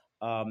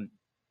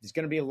 There's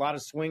going to be a lot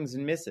of swings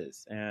and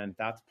misses, and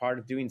that's part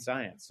of doing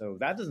science. So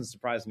that doesn't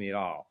surprise me at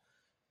all.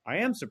 I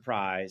am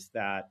surprised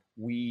that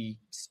we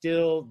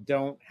still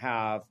don't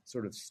have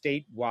sort of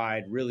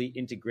statewide, really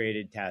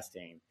integrated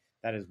testing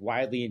that is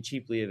widely and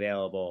cheaply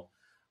available.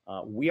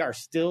 We are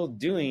still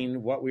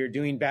doing what we were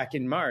doing back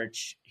in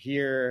March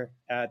here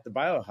at the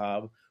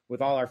BioHub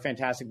with all our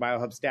fantastic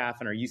BioHub staff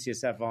and our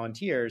UCSF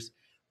volunteers.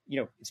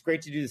 It's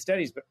great to do the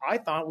studies, but I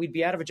thought we'd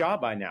be out of a job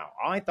by now.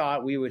 I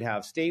thought we would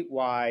have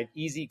statewide,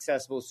 easy,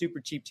 accessible, super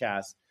cheap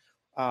tests,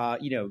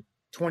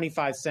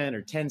 25-cent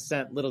or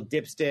 10-cent little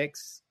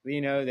dipsticks,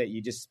 that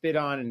you just spit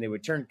on and they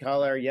would turn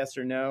color, yes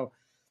or no.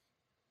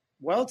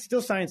 Well, it's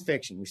still science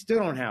fiction. We still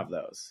don't have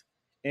those.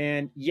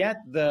 And yet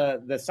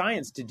the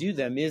science to do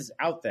them is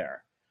out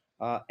there.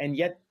 And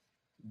yet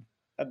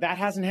that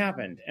hasn't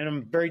happened. And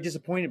I'm very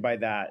disappointed by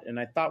that. And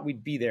I thought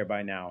we'd be there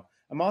by now.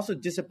 I'm also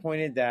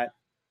disappointed that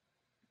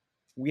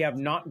we have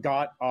not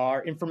got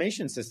our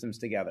information systems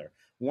together.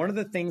 One of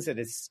the things that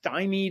has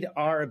stymied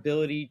our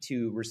ability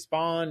to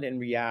respond and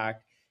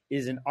react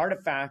is an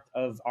artifact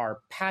of our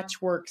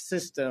patchwork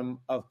system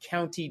of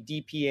county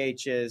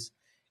DPHs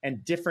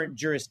and different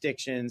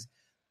jurisdictions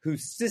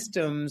whose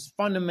systems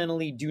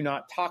fundamentally do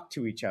not talk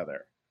to each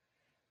other.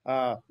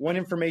 One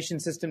information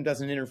system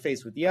doesn't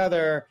interface with the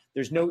other.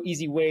 There's no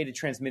easy way to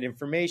transmit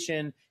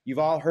information. You've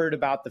all heard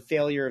about the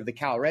failure of the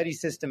CalReady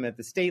system at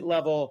the state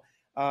level.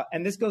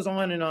 And this goes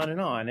on and on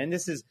and on. And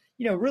this is,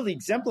 really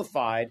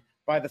exemplified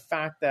by the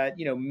fact that,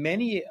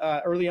 many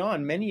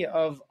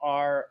of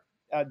our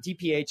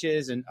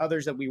DPHs and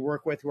others that we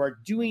work with who are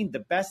doing the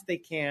best they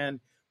can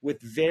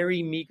with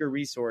very meager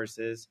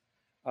resources,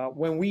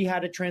 when we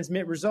had to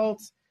transmit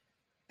results,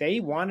 they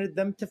wanted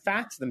them to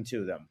fax them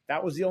to them.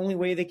 That was the only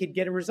way they could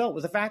get a result,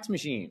 was a fax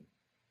machine.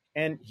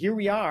 And here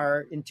we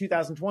are in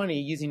 2020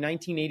 using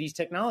 1980s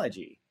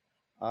technology.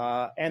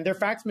 And their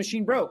fax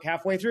machine broke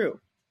halfway through.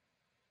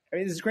 I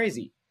mean, this is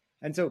crazy.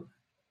 And so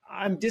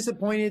I'm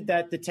disappointed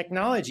that the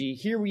technology,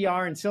 here we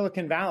are in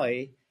Silicon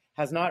Valley,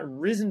 has not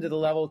risen to the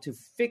level to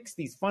fix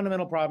these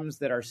fundamental problems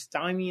that are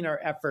stymieing our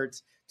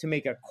efforts to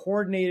make a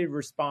coordinated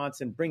response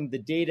and bring the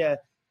data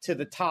to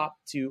the top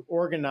to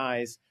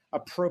organize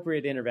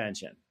appropriate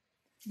intervention.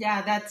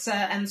 Yeah, that's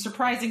and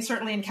surprising,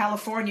 certainly in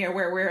California,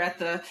 where we're at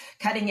the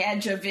cutting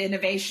edge of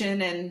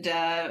innovation and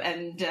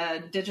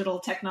digital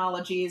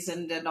technologies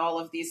and all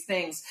of these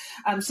things.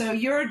 So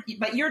you're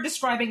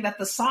describing that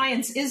the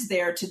science is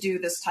there to do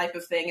this type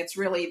of thing. It's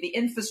really the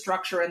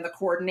infrastructure and the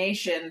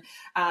coordination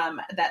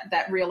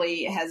that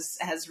really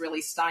has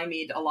really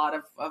stymied a lot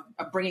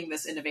of bringing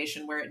this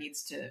innovation where it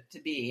needs to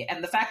be.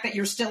 And the fact that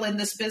you're still in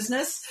this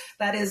business,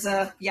 that is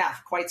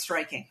quite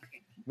striking.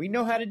 We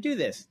know how to do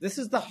this. This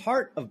is the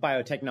heart of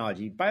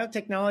biotechnology.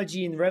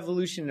 Biotechnology and the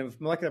revolution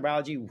of molecular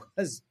biology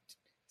was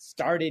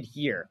started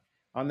here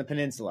on the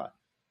peninsula.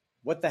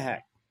 What the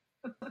heck?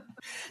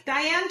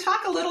 Diane,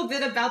 talk a little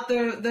bit about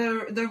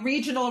the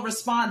regional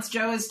response.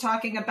 Joe is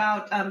talking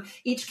about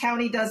each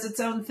county does its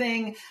own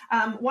thing.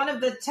 One of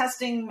the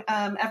testing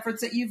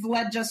efforts that you've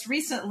led just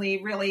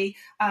recently really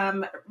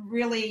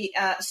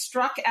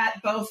struck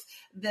at both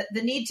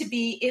the need to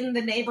be in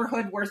the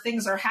neighborhood where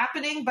things are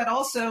happening, but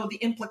also the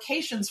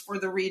implications for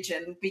the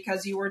region,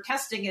 because you were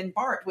testing in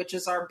BART, which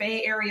is our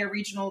Bay Area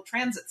Regional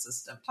Transit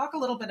System. Talk a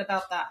little bit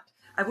about that.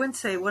 I wouldn't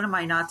say what am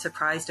I not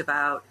surprised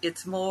about.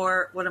 It's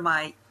more what am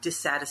I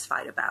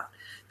dissatisfied about?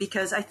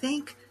 Because I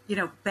think,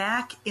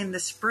 back in the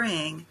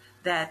spring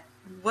that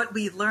what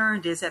we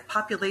learned is that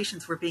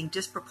populations were being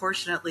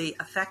disproportionately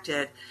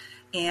affected.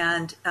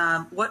 And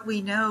what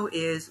we know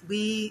is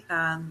we,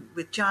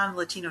 with John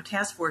Latino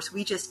Task Force,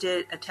 we just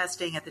did a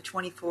testing at the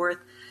 24th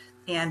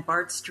and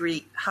BART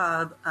Street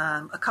hub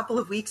a couple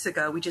of weeks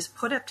ago. We just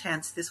put up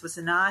tents. This was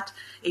not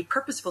a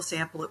purposeful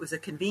sample. It was a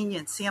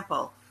convenient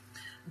sample.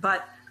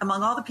 But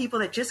among all the people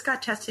that just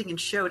got testing and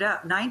showed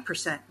up,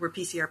 9% were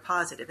PCR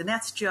positive. And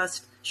that's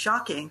just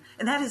shocking.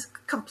 And that is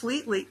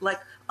completely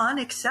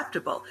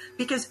unacceptable,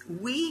 because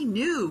we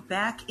knew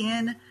back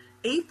in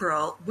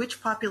April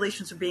which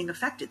populations were being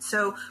affected.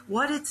 So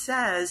what it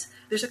says,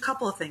 there's a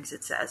couple of things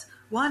it says.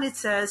 One, it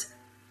says,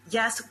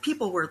 yes,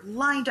 people were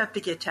lined up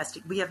to get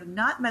testing. We have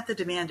not met the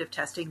demand of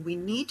testing. We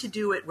need to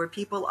do it where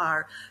people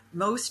are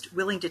most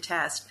willing to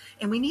test.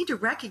 And we need to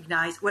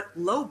recognize what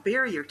low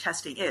barrier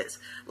testing is.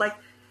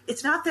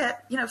 It's not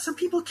that, some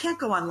people can't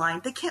go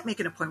online. They can't make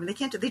an appointment.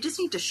 They just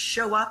need to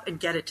show up and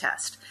get a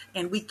test.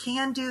 And we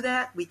can do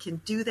that. We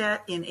can do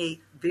that in a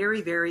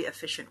very, very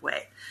efficient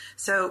way.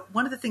 So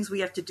one of the things we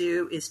have to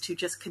do is to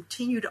just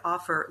continue to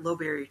offer low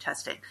barrier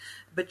testing.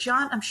 But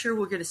John, I'm sure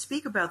we're going to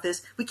speak about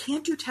this. We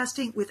can't do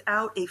testing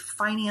without a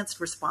financed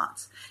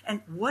response.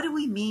 And what do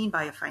we mean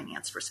by a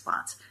financed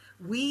response?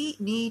 We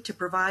need to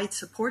provide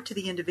support to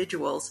the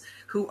individuals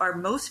who are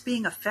most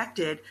being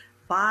affected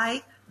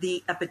by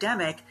the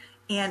epidemic,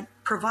 and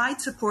provide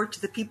support to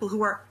the people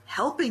who are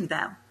helping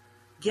them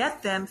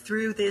get them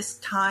through this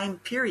time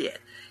period.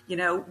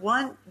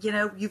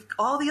 You've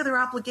all the other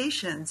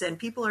obligations, and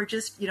people are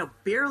just,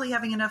 barely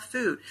having enough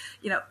food.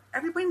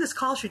 Everybody in this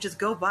call should just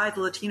go by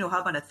the Latino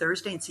Hub on a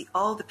Thursday and see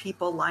all the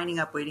people lining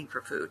up waiting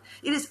for food.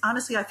 It is,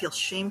 honestly, I feel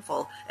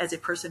shameful as a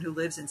person who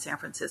lives in San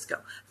Francisco.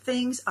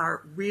 Things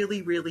are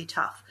really, really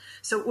tough.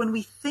 So when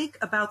we think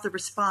about the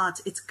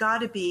response, it's got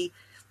to be,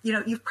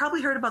 you've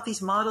probably heard about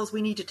these models.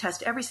 We need to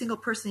test every single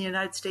person in the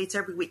United States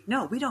every week.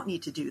 No, we don't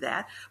need to do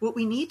that. What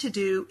we need to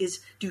do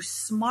is do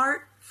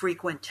smart,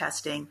 frequent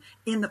testing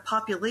in the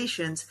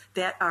populations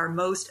that are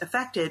most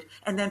affected,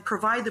 and then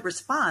provide the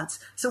response.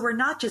 So we're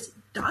not just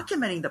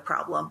documenting the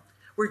problem,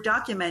 we're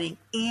documenting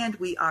and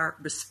we are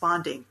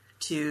responding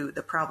to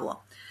the problem.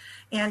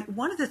 And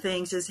one of the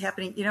things is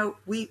happening,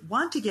 we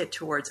want to get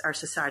towards our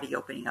society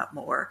opening up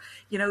more.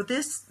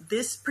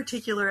 This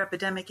particular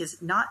epidemic is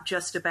not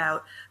just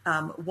about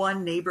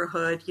one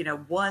neighborhood,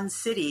 one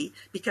city,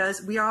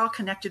 because we are all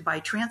connected by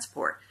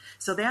transport.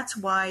 So that's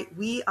why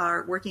we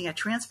are working at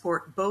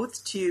transport,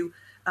 both to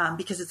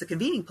because it's a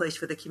convening place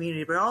for the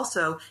community, but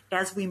also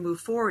as we move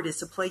forward,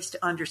 it's a place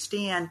to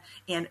understand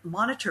and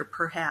monitor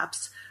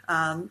perhaps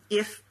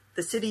if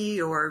the city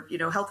or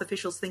health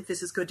officials think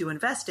this is good to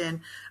invest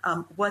in,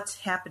 what's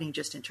happening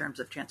just in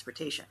terms of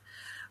transportation.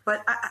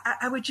 But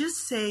I would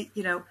just say,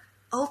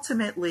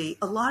 ultimately,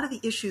 a lot of the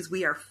issues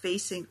we are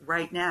facing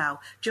right now,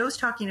 Joe's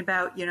talking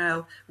about,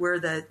 we're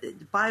the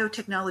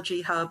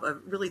biotechnology hub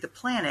of really the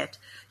planet.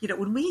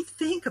 When we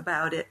think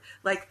about it,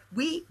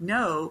 we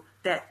know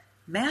that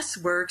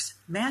masks works,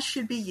 masks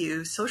should be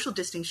used, social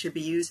distancing should be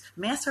used,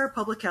 masks are a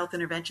public health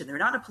intervention. They're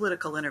not a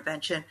political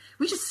intervention.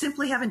 We just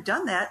simply haven't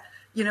done that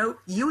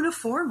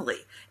uniformly.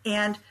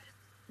 And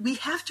we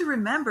have to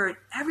remember,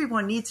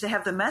 everyone needs to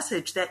have the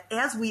message that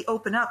as we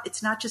open up,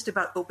 it's not just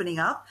about opening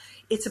up,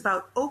 it's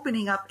about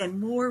opening up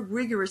and more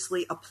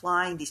rigorously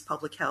applying these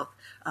public health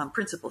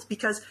principles,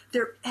 because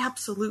there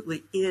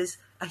absolutely is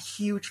a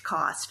huge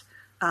cost.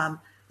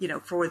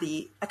 for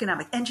the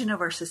economic engine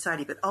of our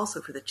society, but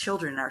also for the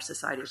children in our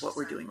society of what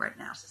we're doing right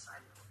now.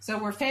 So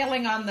we're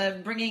failing on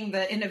the bringing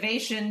the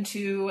innovation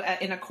to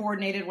in a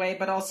coordinated way,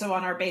 but also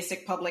on our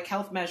basic public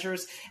health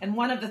measures. And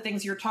one of the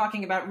things you're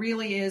talking about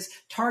really is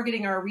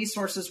targeting our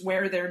resources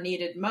where they're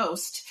needed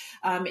most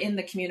in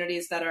the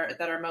communities that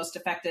are most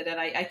affected. And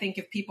I think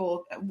if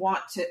people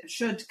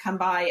should come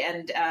by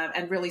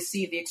and really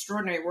see the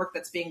extraordinary work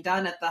that's being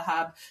done at the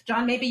hub.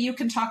 John, maybe you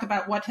can talk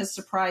about what has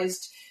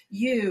surprised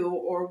you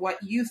or what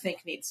you think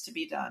needs to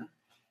be done.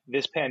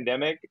 This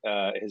pandemic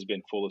has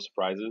been full of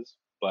surprises,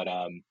 but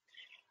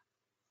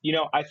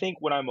I think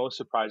what I'm most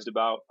surprised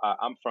about,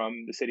 I'm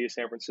from the city of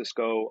San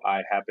Francisco.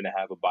 I happen to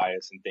have a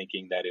bias in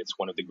thinking that it's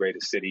one of the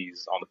greatest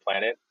cities on the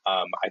planet.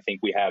 I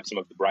think we have some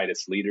of the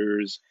brightest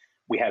leaders.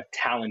 We have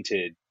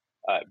talented,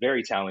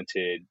 very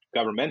talented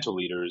governmental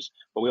leaders,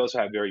 but we also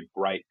have very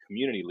bright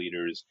community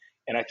leaders.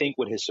 And I think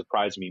what has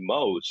surprised me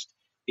most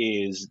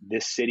is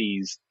this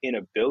city's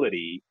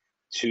inability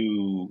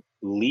to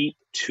leap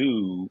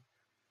to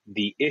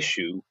the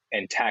issue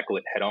and tackle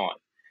it head on.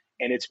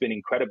 And it's been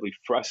incredibly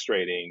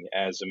frustrating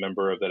as a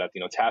member of the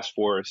Latino Task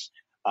Force,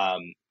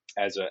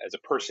 as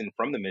a person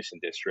from the Mission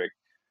District.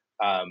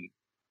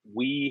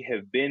 We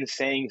have been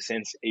saying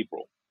since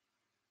April,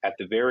 at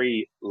the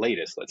very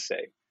latest, let's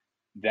say,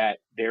 that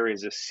there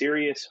is a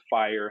serious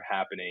fire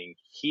happening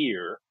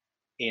here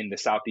in the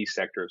southeast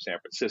sector of San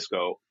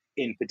Francisco,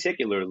 in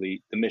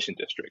particularly the Mission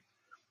District.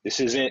 This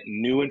isn't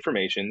new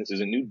information. This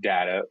isn't new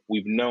data.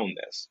 We've known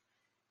this.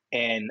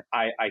 And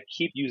I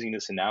keep using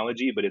this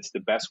analogy, but it's the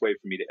best way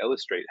for me to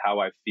illustrate how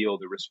I feel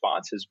the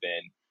response has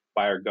been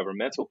by our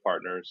governmental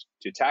partners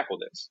to tackle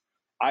this.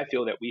 I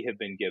feel that we have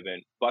been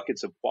given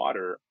buckets of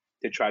water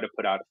to try to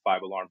put out a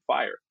 5-alarm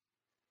fire.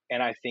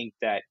 And I think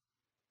that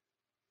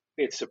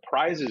it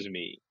surprises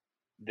me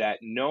that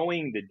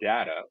knowing the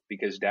data,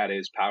 because data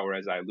is power,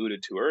 as I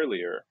alluded to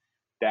earlier,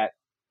 that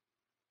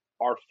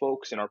our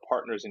folks and our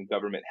partners in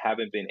government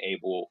haven't been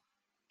able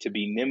to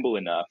be nimble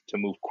enough, to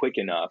move quick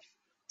enough,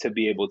 to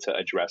be able to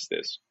address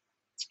this.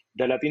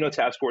 The Latino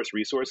Task Force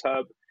Resource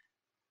Hub,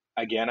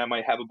 again, I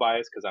might have a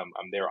bias because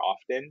I'm there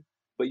often,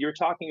 but you're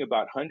talking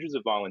about hundreds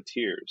of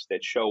volunteers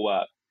that show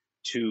up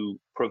to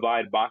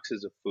provide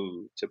boxes of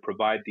food, to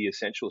provide the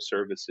essential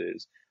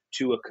services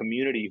to a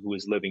community who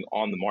is living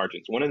on the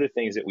margins. One of the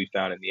things that we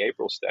found in the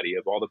April study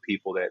of all the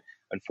people that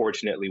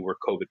unfortunately were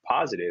COVID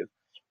positive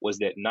was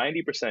that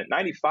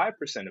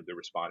 95% of the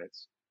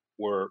respondents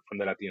were from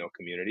the Latino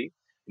community.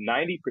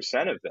 90%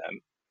 of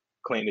them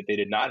claimed that they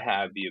did not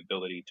have the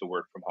ability to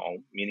work from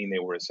home, meaning they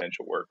were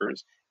essential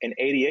workers, and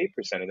 88%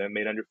 of them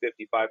made under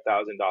 $55,000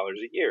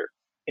 a year.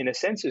 In a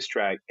census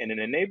tract and in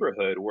a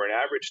neighborhood where an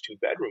average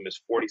 2-bedroom is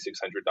 $4,600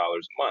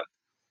 a month,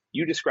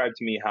 you described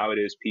to me how it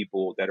is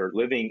people that are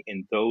living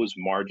in those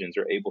margins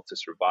are able to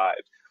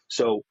survive.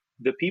 So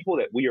the people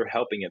that we are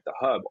helping at the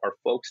hub are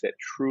folks that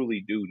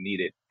truly do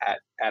need it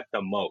at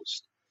the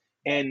most.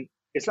 And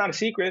it's not a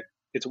secret.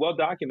 It's well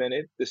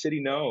documented. The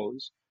city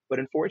knows. But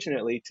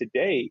unfortunately,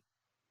 today,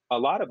 a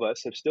lot of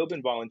us have still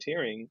been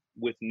volunteering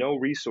with no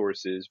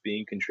resources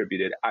being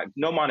contributed,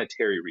 no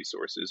monetary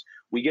resources.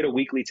 We get a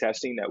weekly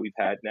testing that we've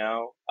had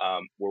now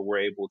where we're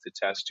able to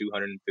test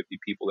 250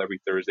 people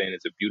every Thursday, and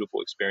it's a beautiful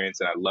experience,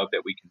 and I love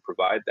that we can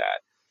provide that.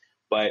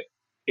 But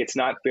it's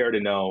not fair to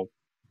know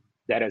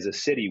that as a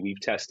city, we've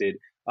tested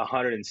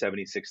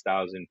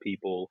 176,000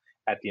 people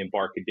at the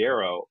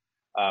Embarcadero,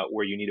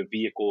 where you need a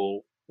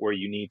vehicle, where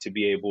you need to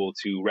be able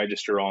to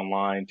register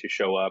online to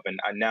show up, and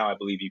now I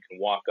believe you can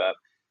walk up.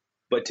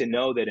 But to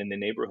know that in the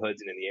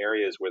neighborhoods and in the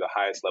areas where the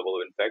highest level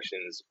of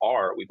infections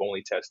are, we've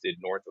only tested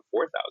north of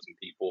 4,000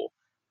 people,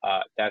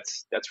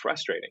 that's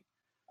frustrating.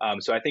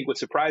 So I think what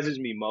surprises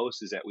me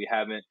most is that we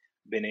haven't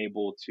been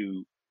able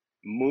to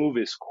move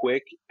as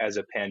quick as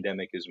a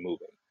pandemic is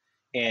moving.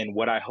 And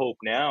what I hope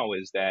now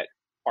is that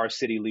our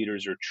city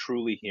leaders are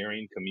truly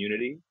hearing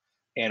community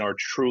and are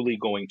truly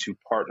going to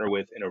partner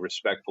with in a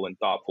respectful and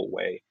thoughtful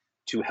way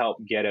to help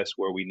get us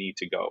where we need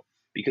to go.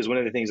 Because one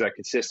of the things I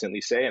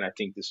consistently say, and I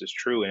think this is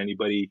true, and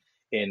anybody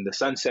in the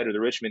Sunset or the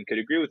Richmond could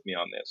agree with me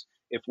on this,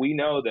 if we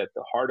know that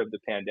the heart of the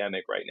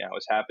pandemic right now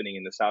is happening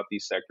in the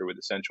southeast sector with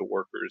essential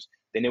workers,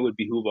 then it would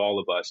behoove all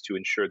of us to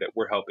ensure that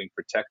we're helping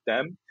protect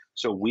them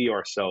so we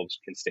ourselves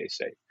can stay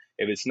safe.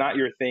 If it's not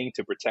your thing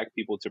to protect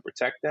people to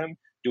protect them,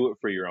 do it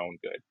for your own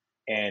good.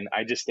 And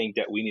I just think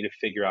that we need to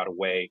figure out a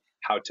way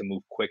how to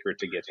move quicker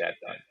to get that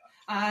done.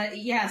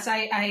 Yes,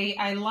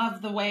 I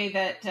love the way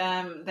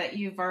that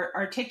you've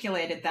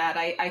articulated that.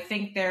 I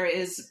think there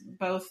is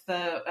both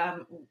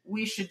the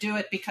we should do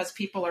it because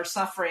people are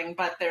suffering,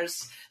 but there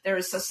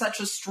is such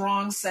a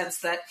strong sense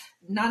that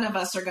none of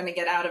us are going to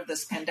get out of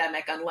this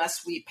pandemic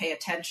unless we pay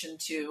attention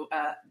to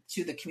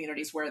the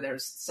communities where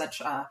there's such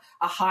a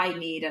high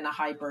need and a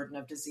high burden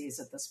of disease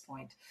at this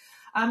point.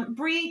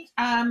 Bree,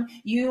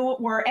 you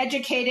were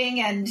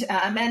educating, and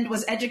Amend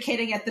was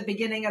educating at the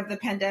beginning of the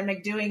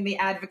pandemic, doing the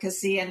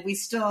advocacy, and we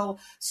still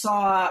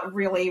saw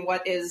really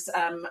what is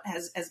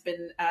has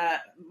been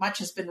much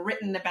has been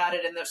written about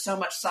it, and there's so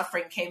much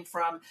suffering came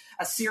from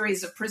a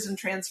series of prison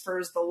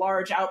transfers, the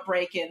large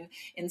outbreak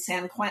in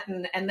San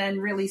Quentin, and then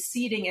really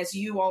seeding, as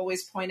you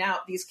always point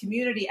out, these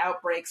community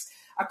outbreaks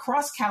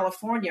across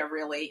California,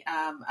 really,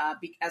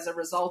 as a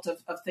result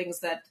of things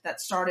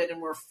that started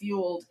and were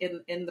fueled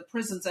in the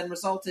prisons and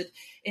resulted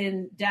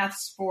in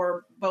deaths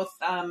for both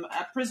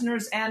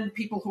prisoners and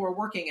people who are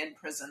working in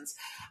prisons.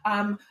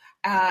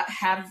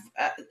 Have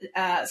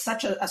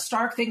such a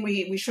stark thing.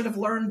 We should have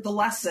learned the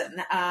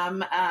lesson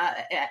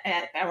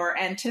or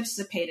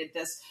anticipated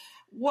this.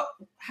 What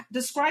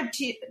describe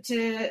to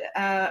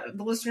the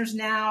listeners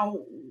now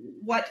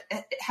what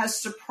has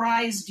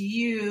surprised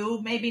you?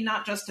 Maybe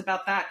not just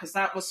about that, because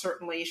that was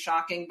certainly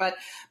shocking, but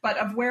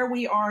of where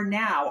we are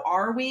now.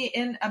 Are we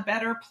in a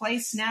better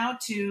place now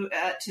to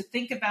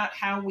think about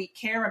how we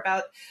care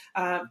about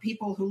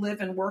people who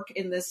live and work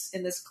in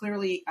this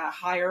clearly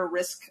higher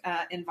risk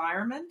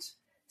environment?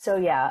 So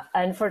yeah,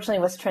 unfortunately,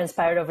 what's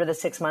transpired over the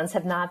 6 months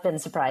have not been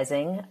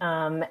surprising.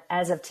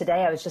 As of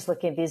today, I was just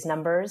looking at these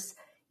numbers.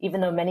 Even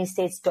though many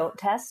states don't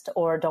test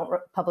or don't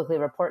publicly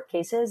report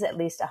cases, at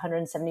least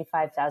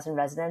 175,000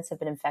 residents have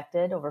been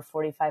infected. Over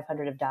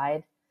 4,500 have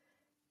died.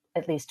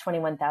 At least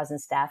 21,000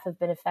 staff have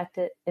been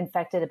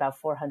infected. About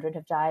 400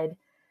 have died.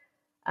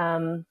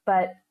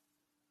 But,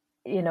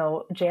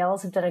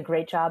 jails have done a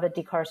great job at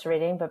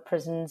decarcerating, but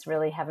prisons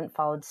really haven't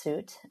followed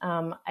suit.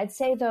 I'd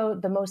say, though,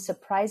 the most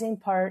surprising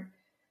part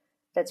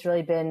that's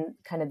really been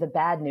kind of the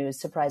bad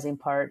news surprising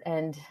part,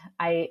 and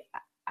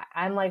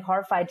I'm like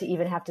horrified to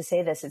even have to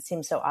say this. It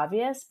seems so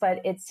obvious,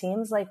 but it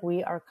seems like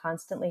we are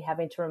constantly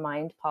having to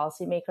remind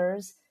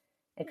policymakers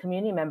and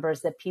community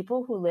members that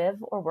people who live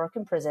or work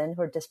in prison,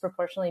 who are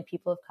disproportionately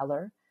people of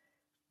color,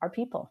 are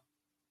people.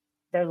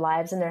 Their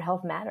lives and their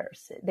health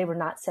matters. They were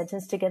not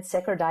sentenced to get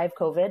sick or die of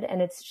COVID.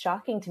 And it's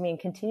shocking to me and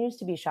continues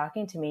to be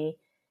shocking to me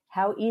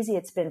how easy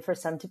it's been for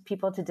some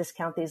people to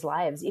discount these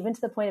lives, even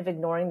to the point of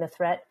ignoring the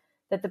threat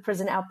that the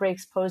prison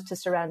outbreaks pose to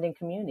surrounding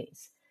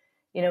communities.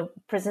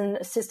 Prison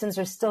systems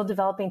are still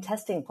developing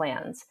testing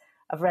plans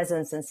of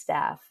residents and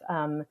staff,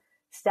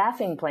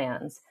 staffing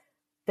plans.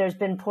 There's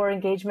been poor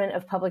engagement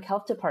of public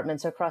health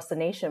departments across the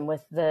nation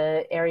with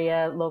the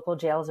area local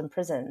jails and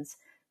prisons.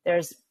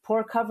 There's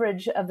poor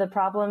coverage of the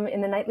problem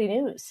in the nightly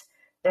news.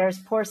 There's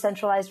poor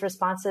centralized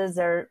responses.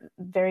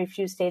 Very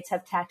few states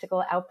have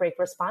tactical outbreak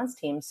response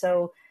teams.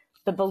 So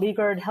the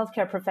beleaguered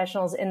healthcare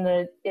professionals in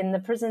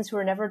the prisons who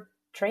are never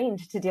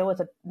trained to deal with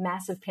a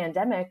massive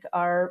pandemic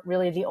are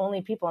really the only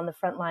people on the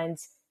front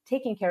lines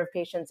taking care of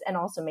patients and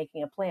also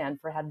making a plan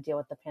for how to deal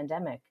with the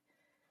pandemic.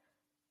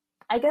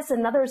 I guess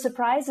another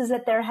surprise is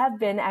that there have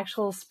been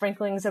actual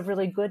sprinklings of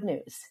really good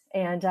news.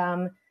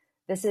 And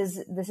this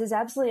is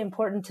absolutely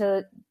important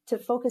to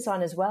focus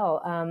on as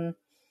well.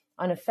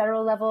 On a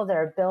federal level,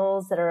 there are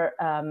bills that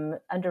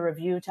are under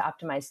review to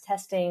optimize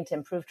testing, to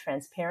improve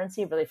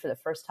transparency, really for the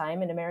first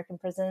time in American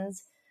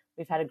prisons.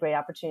 We've had a great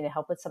opportunity to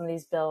help with some of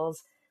these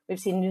bills. We've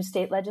seen new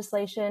state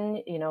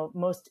legislation,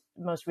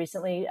 most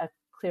recently a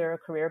clearer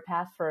career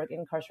path for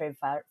incarcerated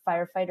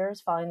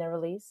firefighters following their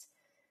release.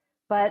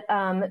 But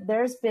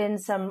there's been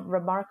some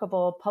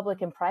remarkable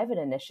public and private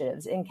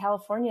initiatives. In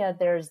California,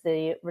 there's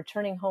the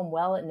Returning Home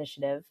Well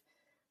initiative,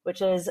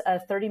 which is a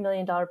 $30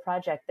 million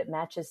project that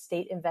matches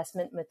state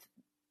investment with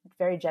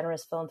very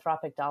generous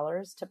philanthropic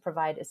dollars to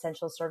provide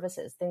essential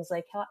services, things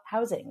like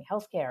housing,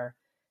 healthcare,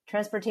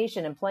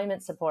 transportation,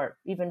 employment support,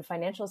 even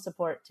financial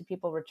support to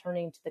people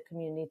returning to the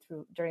community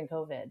during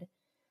COVID.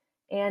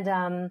 And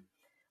on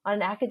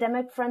an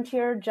academic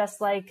frontier,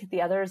 just like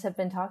the others have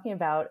been talking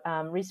about,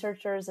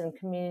 researchers and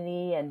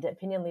community and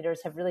opinion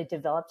leaders have really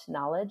developed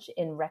knowledge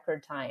in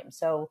record time.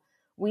 So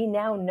we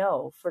now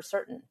know for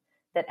certain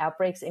that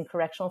outbreaks in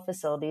correctional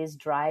facilities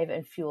drive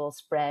and fuel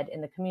spread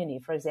in the community.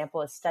 For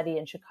example, a study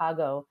in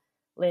Chicago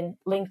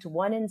linked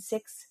 1 in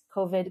 6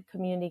 COVID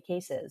community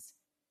cases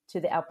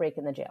to the outbreak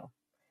in the jail.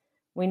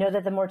 We know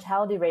that the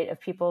mortality rate of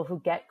people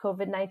who get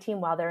COVID-19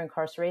 while they're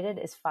incarcerated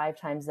is 5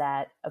 times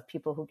that of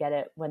people who get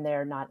it when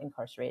they're not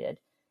incarcerated.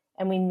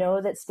 And we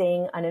know that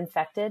staying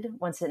uninfected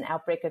once an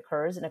outbreak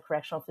occurs in a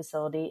correctional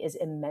facility is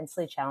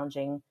immensely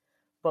challenging,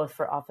 both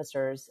for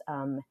officers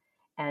and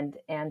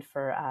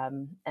for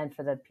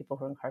the people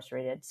who are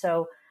incarcerated.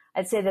 So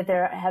I'd say that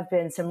there have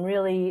been some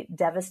really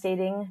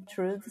devastating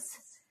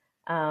truths,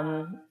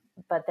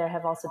 but there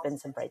have also been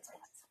some bright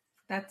spots.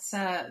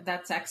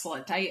 That's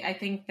excellent. I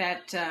think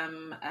that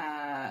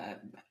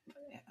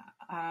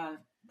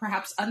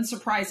perhaps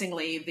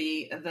unsurprisingly,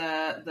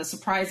 the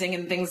surprising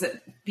and things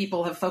that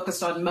people have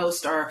focused on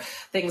most are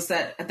things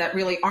that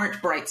really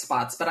aren't bright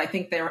spots. But I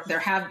think there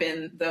have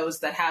been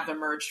those that have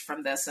emerged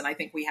from this, and I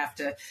think we have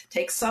to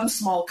take some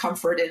small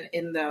comfort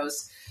in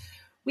those.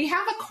 We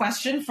have a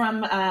question from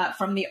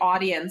the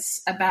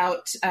audience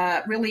about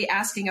really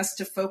asking us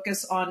to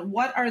focus on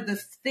what are the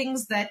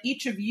things that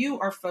each of you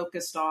are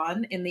focused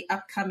on in the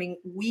upcoming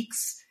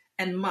weeks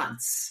and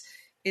months?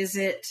 Is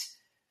it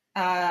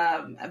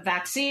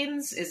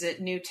vaccines? Is it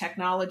new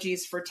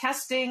technologies for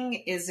testing?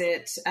 Is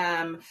it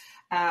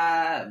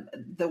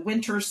the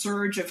winter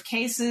surge of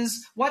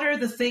cases? What are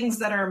the things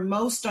that are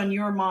most on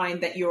your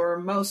mind that you're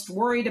most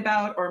worried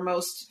about or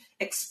most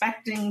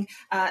expecting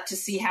to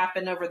see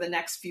happen over the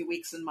next few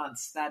weeks and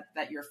months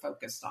that you're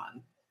focused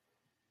on?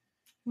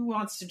 Who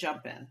wants to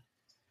jump in?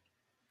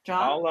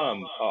 John?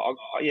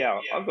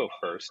 I'll go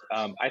first.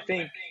 I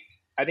think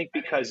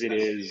because it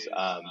is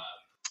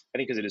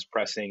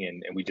pressing,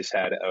 and we just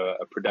had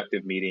a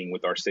productive meeting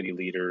with our city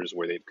leaders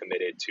where they've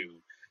committed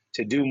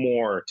to do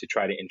more to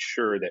try to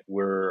ensure that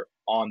we're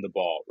on the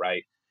ball,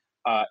 right?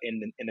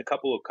 In a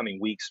couple of coming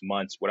weeks,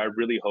 months, what I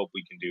really hope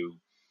we can do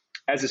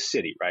as a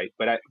city, right?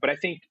 But I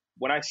think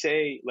when I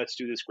say let's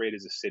do this great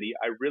as a city,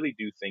 I really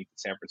do think that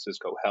San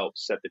Francisco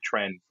helps set the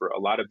trend for a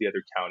lot of the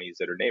other counties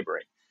that are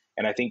neighboring.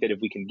 And I think that if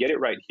we can get it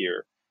right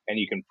here and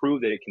you can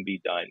prove that it can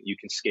be done, you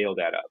can scale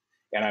that up.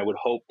 And I would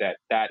hope that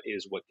that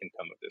is what can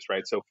come of this,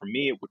 right? So for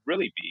me, it would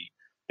really be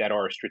that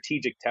our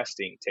strategic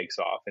testing takes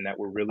off and that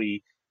we're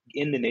really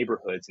in the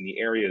neighborhoods and the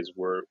areas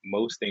where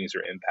most things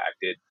are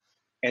impacted,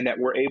 and that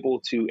we're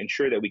able to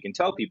ensure that we can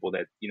tell people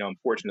that,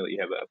 unfortunately,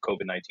 you have a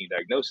COVID-19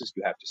 diagnosis,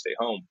 you have to stay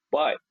home,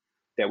 but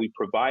that we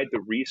provide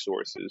the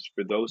resources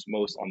for those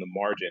most on the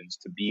margins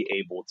to be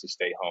able to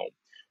stay home.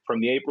 From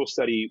the April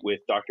study with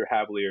Dr.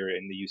 Havlier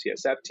and the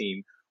UCSF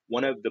team,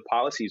 one of the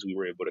policies we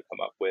were able to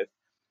come up with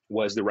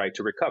was the right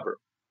to recover.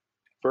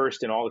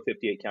 First in all the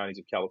 58 counties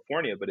of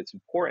California, but it's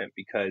important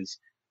because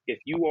if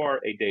you are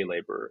a day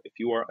laborer, if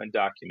you are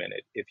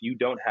undocumented, if you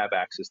don't have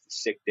access to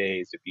sick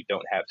days, if you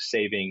don't have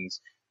savings,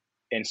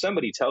 and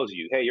somebody tells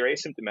you, hey, you're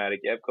asymptomatic,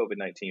 you have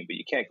COVID-19, but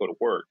you can't go to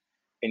work,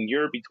 and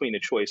you're between the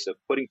choice of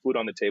putting food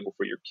on the table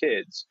for your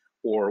kids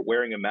or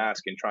wearing a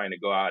mask and trying to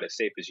go out as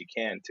safe as you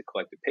can to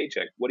collect a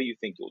paycheck, what do you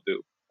think you'll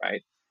do,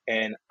 right?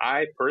 And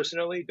I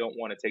personally don't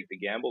want to take the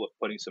gamble of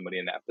putting somebody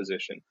in that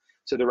position.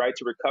 So the right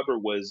to recover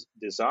was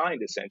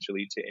designed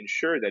essentially to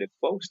ensure that if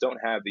folks don't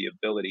have the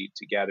ability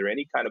to gather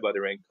any kind of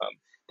other income,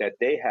 that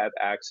they have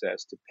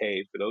access to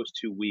pay for those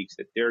 2 weeks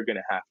that they're going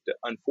to have to,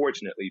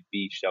 unfortunately,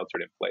 be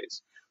sheltered in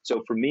place.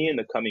 So for me in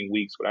the coming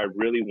weeks, what I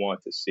really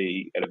want to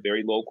see at a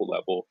very local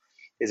level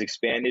is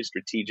expanded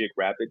strategic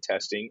rapid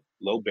testing,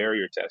 low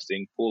barrier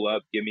testing, pull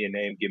up, give me a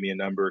name, give me a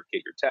number,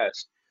 get your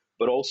test,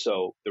 but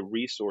also the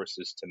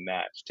resources to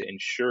match to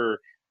ensure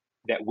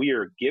that we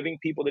are giving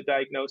people the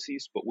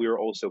diagnoses, but we are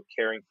also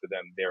caring for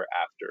them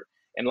thereafter.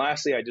 And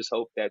lastly, I just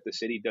hope that the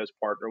city does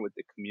partner with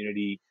the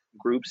community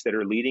groups that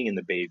are leading in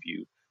the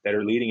Bayview, that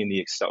are leading in the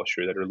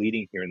Excelsior, that are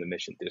leading here in the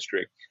Mission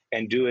District,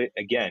 and do it,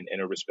 again, in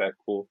a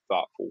respectful,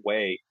 thoughtful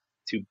way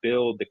to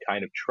build the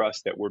kind of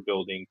trust that we're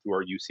building through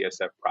our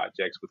UCSF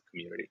projects with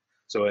community.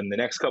 So in the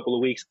next couple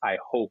of weeks, I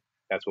hope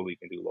that's what we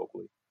can do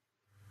locally.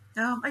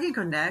 I can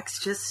go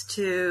next just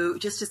to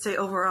say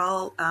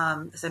overall,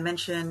 as I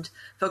mentioned,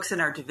 folks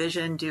in our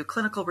division do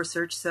clinical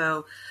research.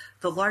 So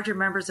the larger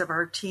members of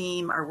our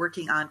team are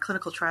working on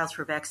clinical trials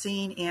for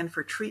vaccine and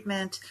for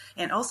treatment,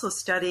 and also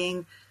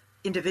studying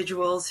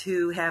individuals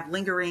who have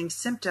lingering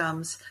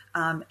symptoms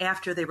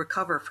after they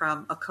recover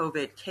from a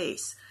COVID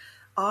case.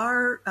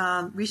 Our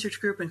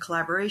research group, in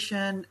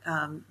collaboration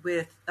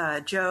with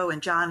Joe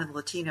and John and the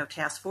Latino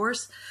Task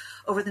Force,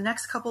 over the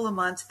next couple of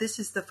months, this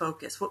is the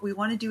focus. What we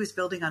want to do is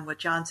building on what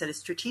John said, is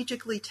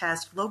strategically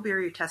test, low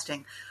barrier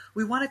testing.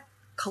 We want to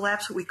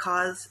collapse what we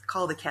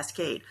call the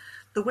cascade.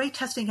 The way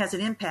testing has an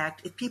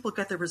impact if people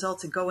get the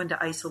results and go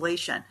into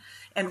isolation.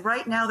 And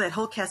right now, that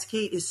whole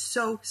cascade is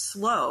so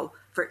slow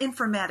for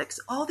informatics,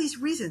 all these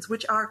reasons,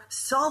 which are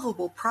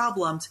solvable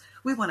problems.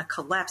 We want to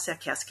collapse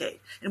that cascade.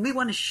 And we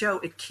want to show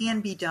it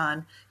can be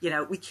done.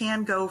 We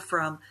can go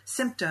from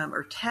symptom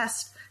or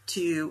test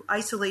to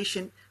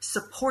isolation,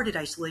 supported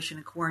isolation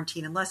and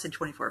quarantine in less than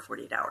 24 or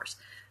 48 hours.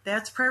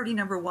 That's priority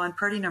number one.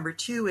 Priority number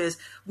two is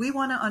we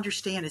want to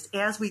understand is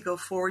as we go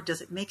forward,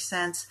 does it make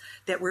sense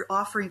that we're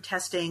offering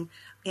testing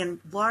in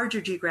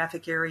larger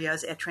geographic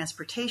areas at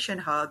transportation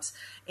hubs?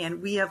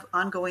 And we have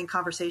ongoing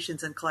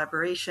conversations and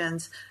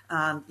collaborations,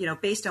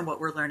 based on what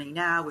we're learning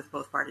now with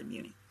both BART and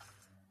Muni.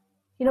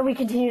 We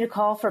continue to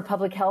call for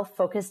public health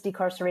focused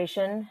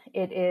decarceration.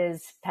 It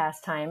is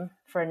past time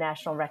for a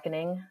national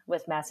reckoning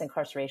with mass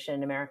incarceration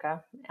in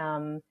America.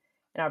 And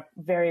our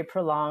very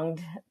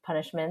prolonged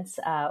punishments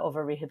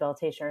over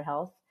rehabilitation or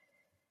health.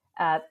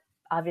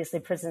 Obviously,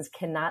 prisons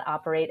cannot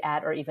operate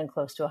at or even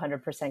close to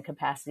 100%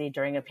 capacity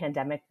during a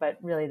pandemic, but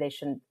really they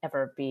shouldn't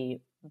ever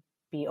be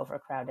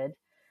overcrowded.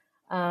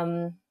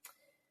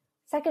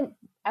 Second,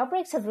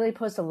 outbreaks have really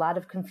posed a lot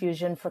of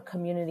confusion for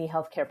community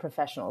healthcare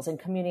professionals and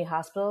community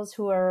hospitals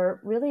who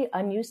are really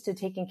unused to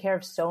taking care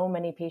of so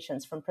many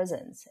patients from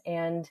prisons.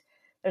 And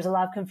there's a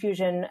lot of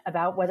confusion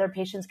about whether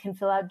patients can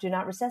fill out do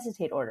not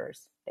resuscitate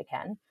orders. They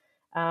can.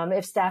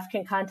 If staff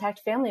can contact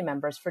family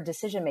members for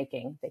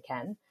decision-making, they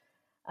can.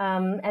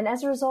 And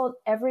as a result,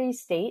 every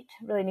state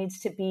really needs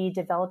to be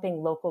developing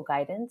local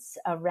guidance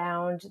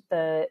around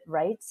the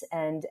rights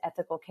and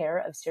ethical care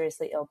of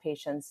seriously ill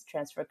patients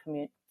transferred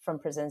from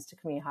prisons to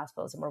community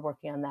hospitals. And we're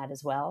working on that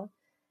as well.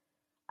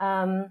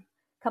 A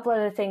couple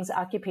other things,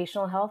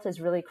 occupational health is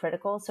really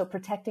critical. So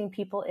protecting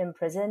people in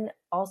prison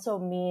also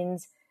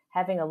means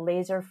having a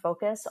laser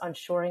focus on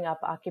shoring up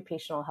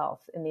occupational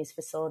health in these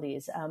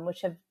facilities,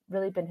 which have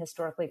really been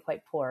historically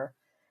quite poor.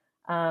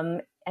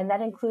 And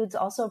that includes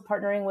also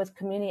partnering with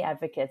community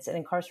advocates and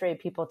incarcerated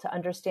people to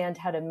understand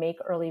how to make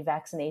early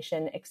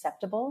vaccination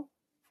acceptable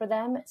for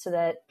them so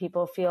that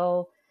people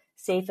feel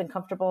safe and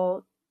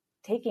comfortable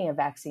taking a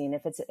vaccine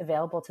if it's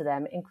available to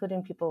them,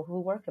 including people who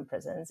work in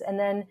prisons. And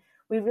then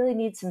we really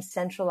need some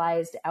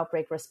centralized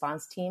outbreak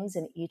response teams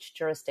in each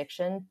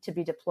jurisdiction to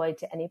be deployed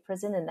to any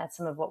prison. And that's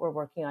some of what we're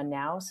working on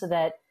now, so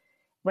that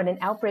when an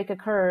outbreak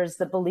occurs,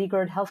 the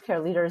beleaguered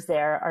healthcare leaders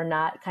there are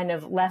not kind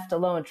of left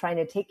alone trying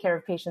to take care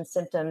of patients'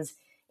 symptoms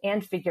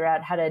and figure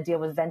out how to deal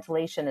with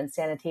ventilation and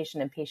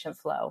sanitation and patient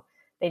flow.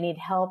 They need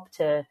help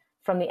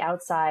from the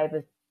outside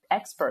with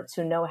experts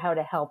who know how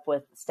to help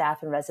with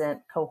staff and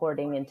resident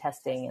cohorting and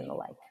testing and the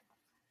like.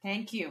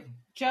 Thank you.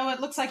 Joe, it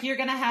looks like you're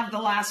going to have the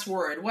last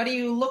word. What are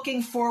you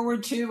looking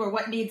forward to, or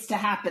what needs to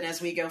happen as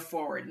we go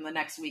forward in the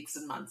next weeks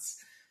and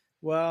months?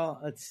 Well,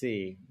 let's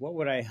see. What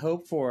would I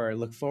hope for or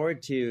look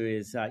forward to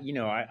is,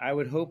 I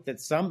would hope that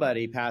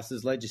somebody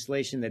passes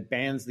legislation that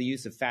bans the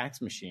use of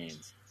fax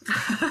machines.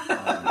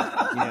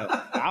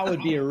 That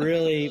would be a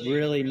really,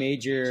 really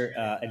major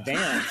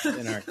advance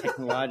in our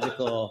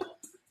technological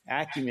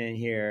acumen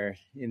here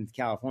in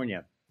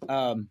California.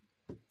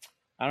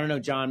 I don't know,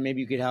 John,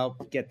 maybe you could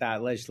help get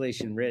that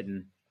legislation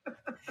written.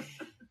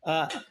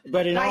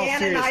 But in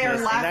Diane and I are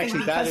laughing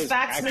because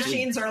fax actually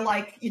machines are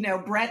like,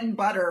 bread and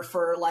butter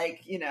for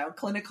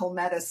clinical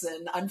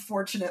medicine.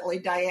 Unfortunately,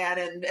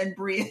 Diane and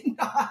Bree and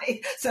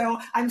I. So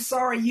I'm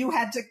sorry you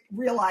had to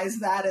realize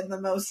that in the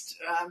most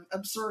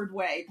absurd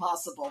way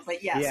possible.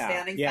 But yes,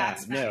 banning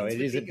fax machines. No, it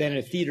has been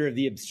a theater of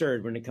the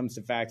absurd when it comes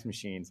to fax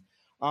machines.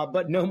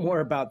 But no more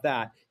about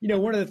that.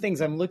 One of the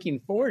things I'm looking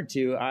forward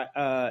to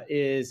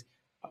is,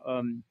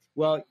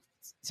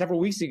 several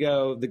weeks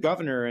ago, the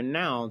governor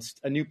announced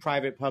a new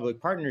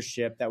private-public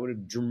partnership that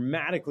would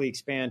dramatically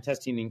expand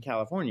testing in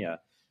California,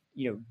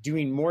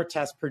 doing more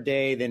tests per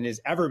day than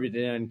has ever been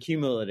done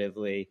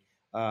cumulatively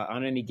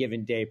on any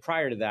given day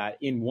prior to that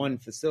in one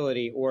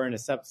facility or in a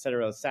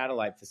subset of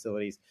satellite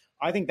facilities.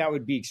 I think that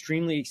would be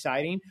extremely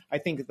exciting. I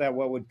think that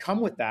what would come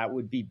with that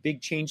would be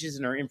big changes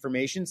in our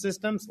information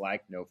systems,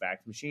 like no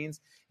fax machines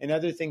and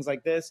other things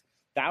like this.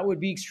 That would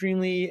be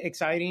extremely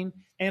exciting.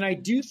 And I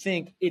do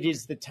think it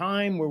is the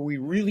time where we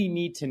really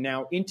need to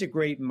now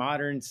integrate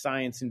modern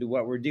science into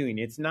what we're doing.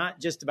 It's not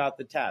just about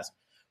the test.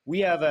 We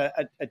have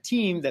a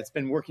team that's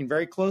been working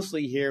very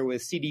closely here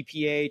with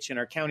CDPH and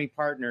our county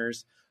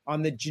partners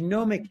on the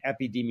genomic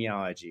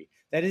epidemiology.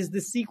 That is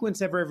the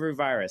sequence of every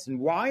virus. And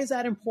why is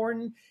that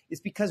important? It's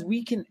because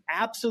we can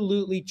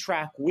absolutely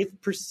track with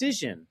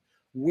precision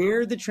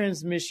where the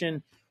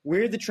transmission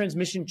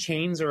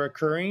chains are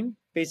occurring,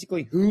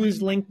 basically who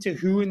is linked to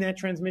who in that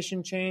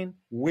transmission chain,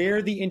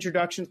 where the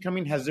introduction's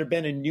coming. Has there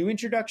been a new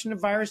introduction of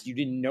virus you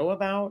didn't know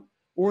about?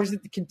 Or is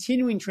it the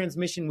continuing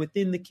transmission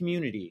within the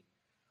community?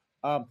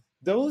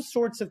 Those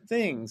sorts of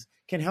things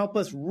can help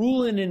us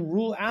rule in and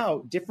rule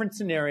out different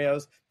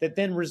scenarios that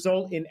then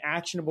result in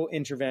actionable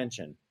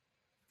intervention.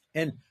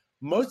 And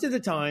most of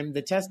the time,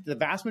 the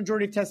vast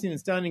majority of testing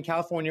that's done in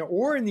California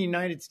or in the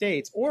United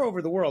States or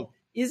over the world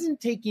isn't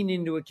taking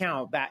into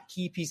account that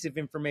key piece of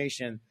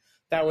information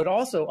that would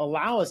also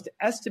allow us to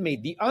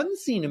estimate the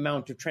unseen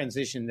amount of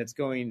transition that's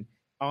going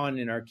on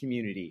in our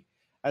community,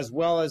 as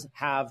well as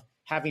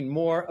having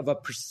more of a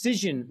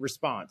precision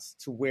response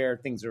to where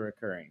things are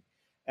occurring.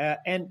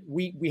 And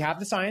we have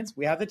the science,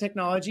 we have the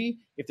technology.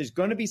 If there's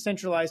going to be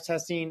centralized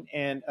testing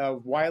and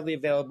widely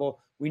available,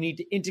 we need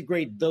to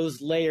integrate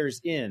those layers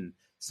in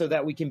so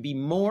that we can be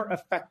more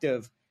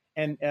effective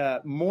and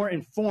more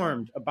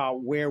informed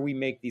about where we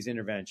make these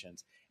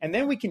interventions. And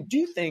then we can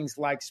do things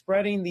like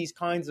spreading these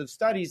kinds of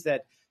studies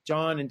that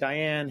John and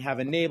Diane have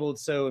enabled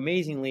so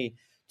amazingly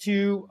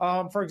to,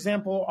 for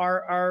example,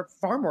 our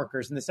farm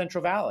workers in the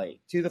Central Valley,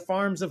 to the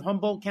farms of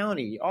Humboldt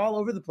County, all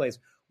over the place,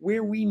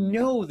 where we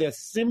know that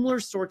similar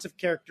sorts of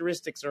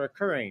characteristics are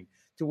occurring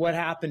to what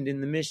happened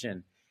in the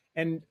mission.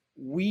 And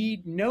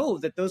we know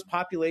that those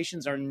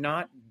populations are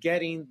not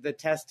getting the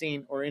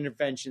testing or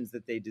interventions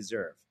that they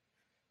deserve.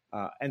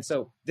 And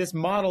so this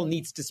model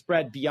needs to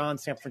spread beyond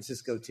San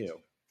Francisco too.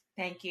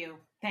 Thank you.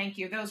 Thank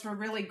you. Those were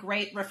really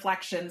great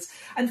reflections.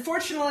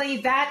 Unfortunately,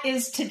 that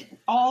is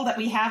all that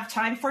we have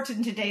time for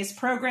in today's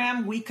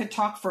program. We could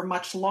talk for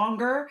much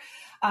longer.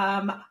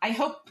 I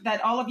hope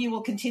that all of you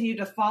will continue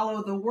to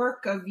follow the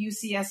work of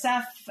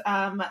UCSF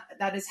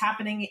that is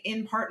happening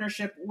in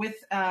partnership with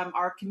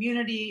our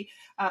community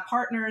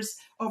partners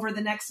over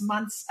the next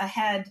months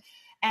ahead.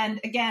 And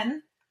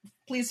again,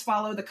 Please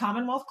follow the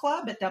Commonwealth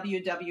Club at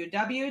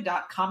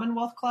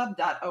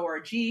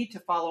www.commonwealthclub.org to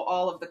follow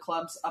all of the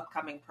club's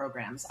upcoming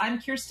programs.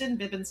 I'm Kirsten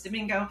Bibbins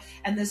Domingo,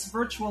 and this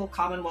virtual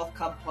Commonwealth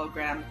Club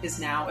program is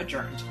now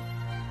adjourned.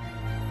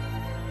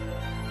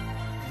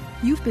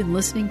 You've been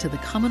listening to the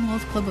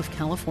Commonwealth Club of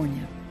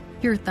California.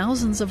 Hear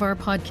thousands of our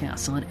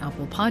podcasts on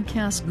Apple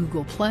Podcasts,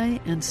 Google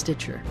Play, and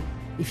Stitcher.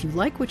 If you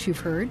like what you've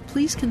heard,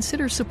 please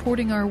consider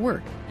supporting our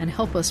work and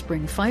help us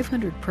bring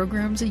 500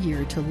 programs a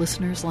year to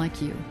listeners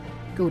like you.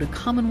 Go to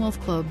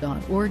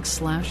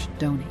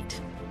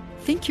commonwealthclub.org/donate.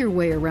 Think your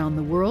way around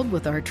the world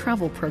with our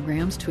travel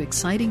programs to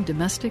exciting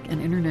domestic and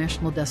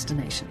international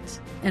destinations.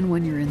 And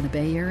when you're in the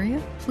Bay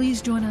Area,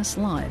 please join us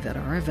live at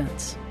our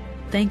events.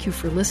 Thank you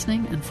for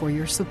listening and for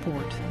your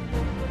support.